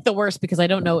 I'm like the worst because I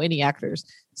don't know any actors.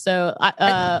 So,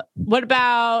 what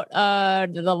about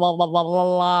Have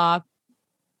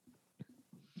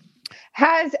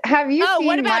you seen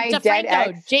what about My Dead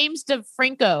Ex? James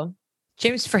DeFranco.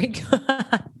 James Franco.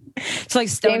 It's like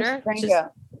Stoner. James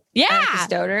Franco. Yeah,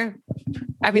 Stoner.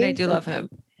 I mean, I do love him.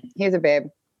 He's a babe.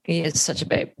 He is such a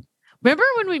babe. Remember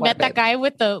when we met that guy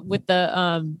with the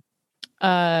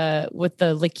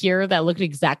liqueur that looked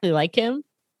exactly like him?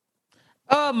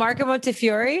 Oh, Marco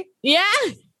Montefiore. Yeah.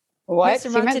 What?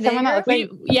 You met someone that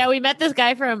we met this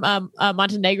guy from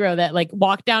Montenegro that like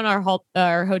walked down our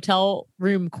hotel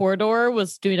room corridor,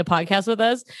 was doing a podcast with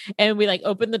us, and we like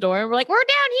opened the door and we're like, we're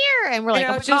down here, and we're like,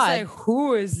 oh my God, like,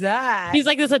 who is that? He's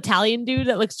like this Italian dude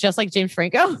that looks just like James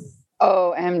Franco.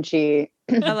 OMG.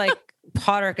 I like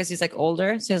Potter because he's like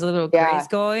older, so he has a little grays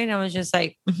going. I was just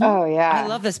like, oh yeah, I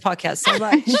love this podcast so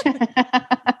much.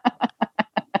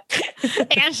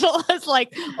 Angela's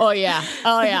like, oh yeah.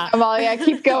 Amalia,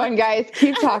 keep going, guys.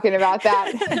 Keep talking about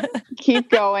that.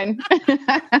 Keep going.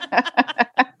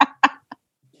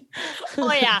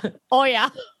 Oh yeah.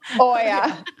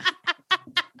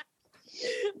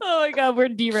 Oh my God, we're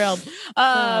derailed.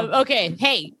 Okay.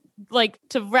 Hey, like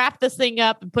to wrap this thing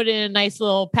up and put it in a nice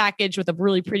little package with a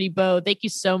really pretty bow. Thank you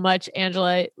so much,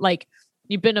 Angela. Like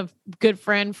you've been a good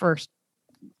friend for,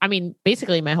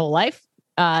 basically my whole life.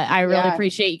 I really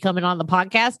appreciate you coming on the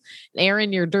podcast,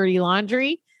 airing your dirty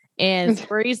laundry and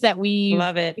stories that we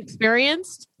love it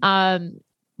experienced.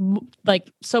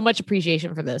 Like so much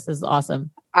appreciation for this. This is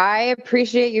awesome. I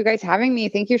appreciate you guys having me.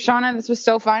 Thank you, Shauna. This was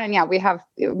so fun. And yeah,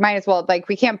 might as well, like,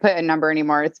 we can't put a number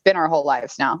anymore. It's been our whole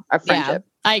lives now, our friendship.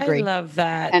 I agree. I love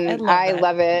that. And I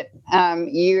love it.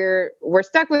 We're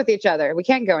stuck with each other. We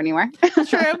can't go anywhere.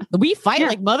 True. We fight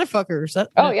like motherfuckers.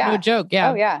 No joke.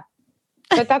 Yeah. Oh yeah.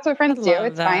 But that's what friends do.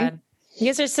 It's fine. You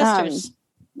guys are sisters.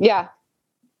 Yeah.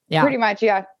 Pretty much.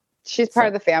 Yeah. She's part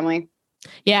of the family.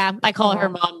 Yeah. I call her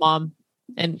mom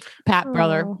and Pat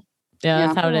brother. Yeah,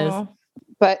 that's how it is.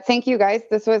 But thank you guys.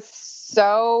 This was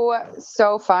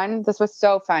so fun. This was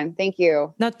so fun. Thank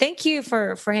you. No, thank you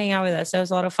for hanging out with us. That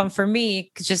was a lot of fun for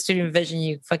me, just to envision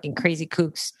you fucking crazy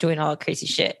kooks doing all the crazy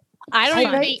shit. I don't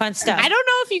even fun stuff. I don't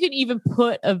know if you can even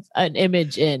put an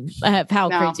image in of how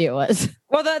crazy it was.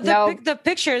 Well, the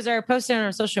pictures are posted on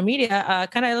our social media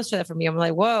kind of illustrate that for me. I'm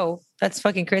like, whoa, that's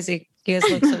fucking crazy. You guys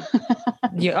look so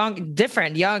young,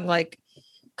 like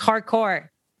hardcore.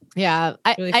 Yeah,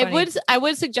 really I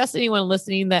would suggest anyone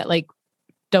listening that like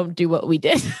don't do what we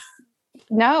did.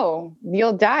 No,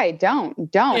 you'll die. Don't.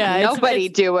 Yeah, nobody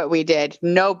do what we did.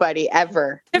 Nobody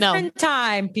ever. Different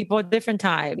time, people. Different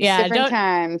times. Yeah, different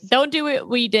times. Don't do what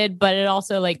we did, but it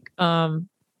also like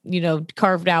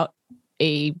carved out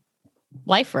a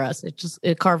life for us.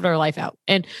 It carved our life out,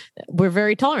 and we're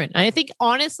very tolerant. And I think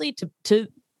honestly, to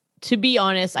be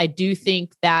honest, I do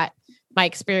think that my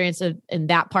experience in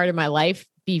that part of my life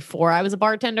before I was a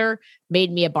bartender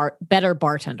made me a better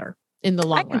bartender in the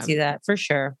long run. I can see that for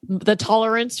sure. The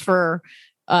tolerance for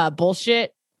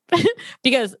bullshit,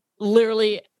 because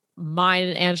literally mine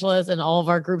and Angela's and all of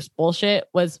our group's bullshit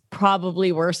was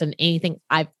probably worse than anything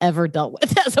I've ever dealt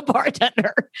with as a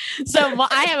bartender. So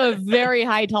I have a very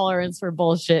high tolerance for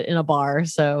bullshit in a bar.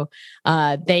 So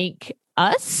thank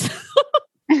us.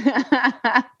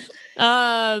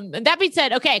 And that being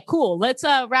said, okay, cool. Let's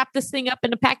wrap this thing up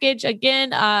in a package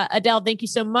again. Adele, thank you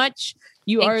so much.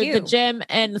 You are the gem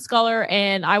and the scholar,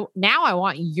 and I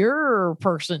want your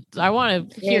person. I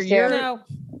want to hear your. No.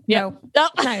 No. No.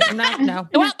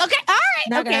 Well, okay, all right,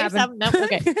 not okay,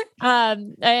 okay.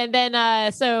 And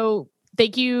then so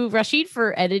thank you, Rashid,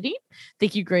 for editing.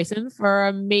 Thank you, Grayson, for our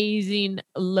amazing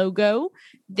logo.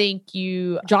 Thank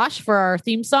you, Josh, for our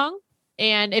theme song.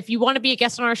 And if you want to be a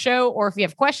guest on our show, or if you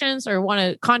have questions or want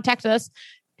to contact us,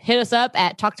 hit us up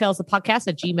at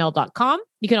talktalesthepodcast@gmail.com.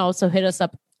 You can also hit us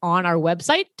up on our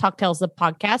website,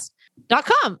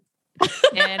 talktalesthepodcast.com.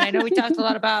 And I know we talked a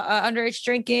lot about underage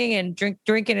drinking and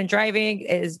drinking and driving.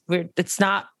 It's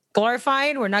not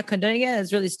glorifying. We're not condoning it.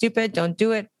 It's really stupid. Don't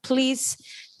do it, please.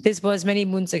 This was many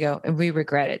moons ago, and we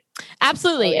regret it.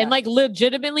 Absolutely. Oh, yeah. And like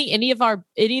legitimately, any of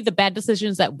the bad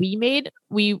decisions that we made,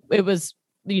 it was,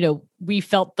 we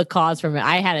felt the cause from it.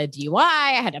 I had a DUI.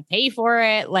 I had to pay for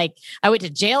it. Like I went to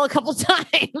jail a couple times.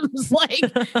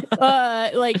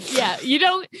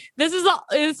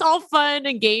 It's all fun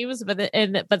and games,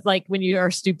 but like when you are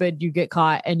stupid, you get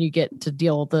caught and you get to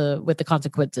deal with the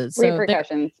consequences.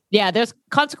 Repercussions. There's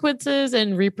consequences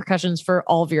and repercussions for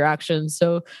all of your actions.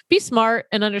 So be smart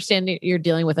and understand that you're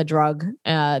dealing with a drug,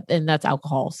 and that's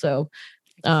alcohol. So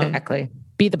exactly.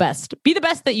 Be the best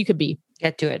that you could be.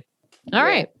 Get to it. All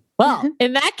right. Well,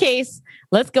 in that case,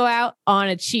 let's go out on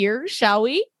a cheer, shall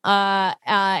we?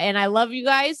 And I love you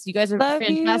guys. You guys are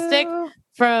fantastic.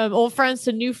 From old friends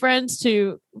to new friends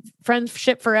to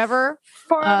friendship forever.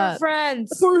 Forever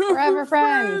friends. Forever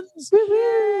friends.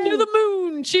 To the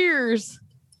moon. Cheers.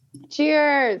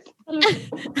 Cheers.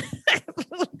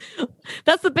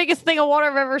 That's the biggest thing of water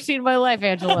I've ever seen in my life,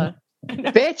 Angela.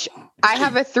 Bitch, I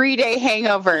have a 3-day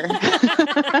hangover.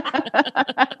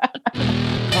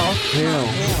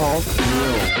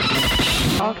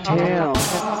 Talk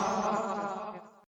Tales.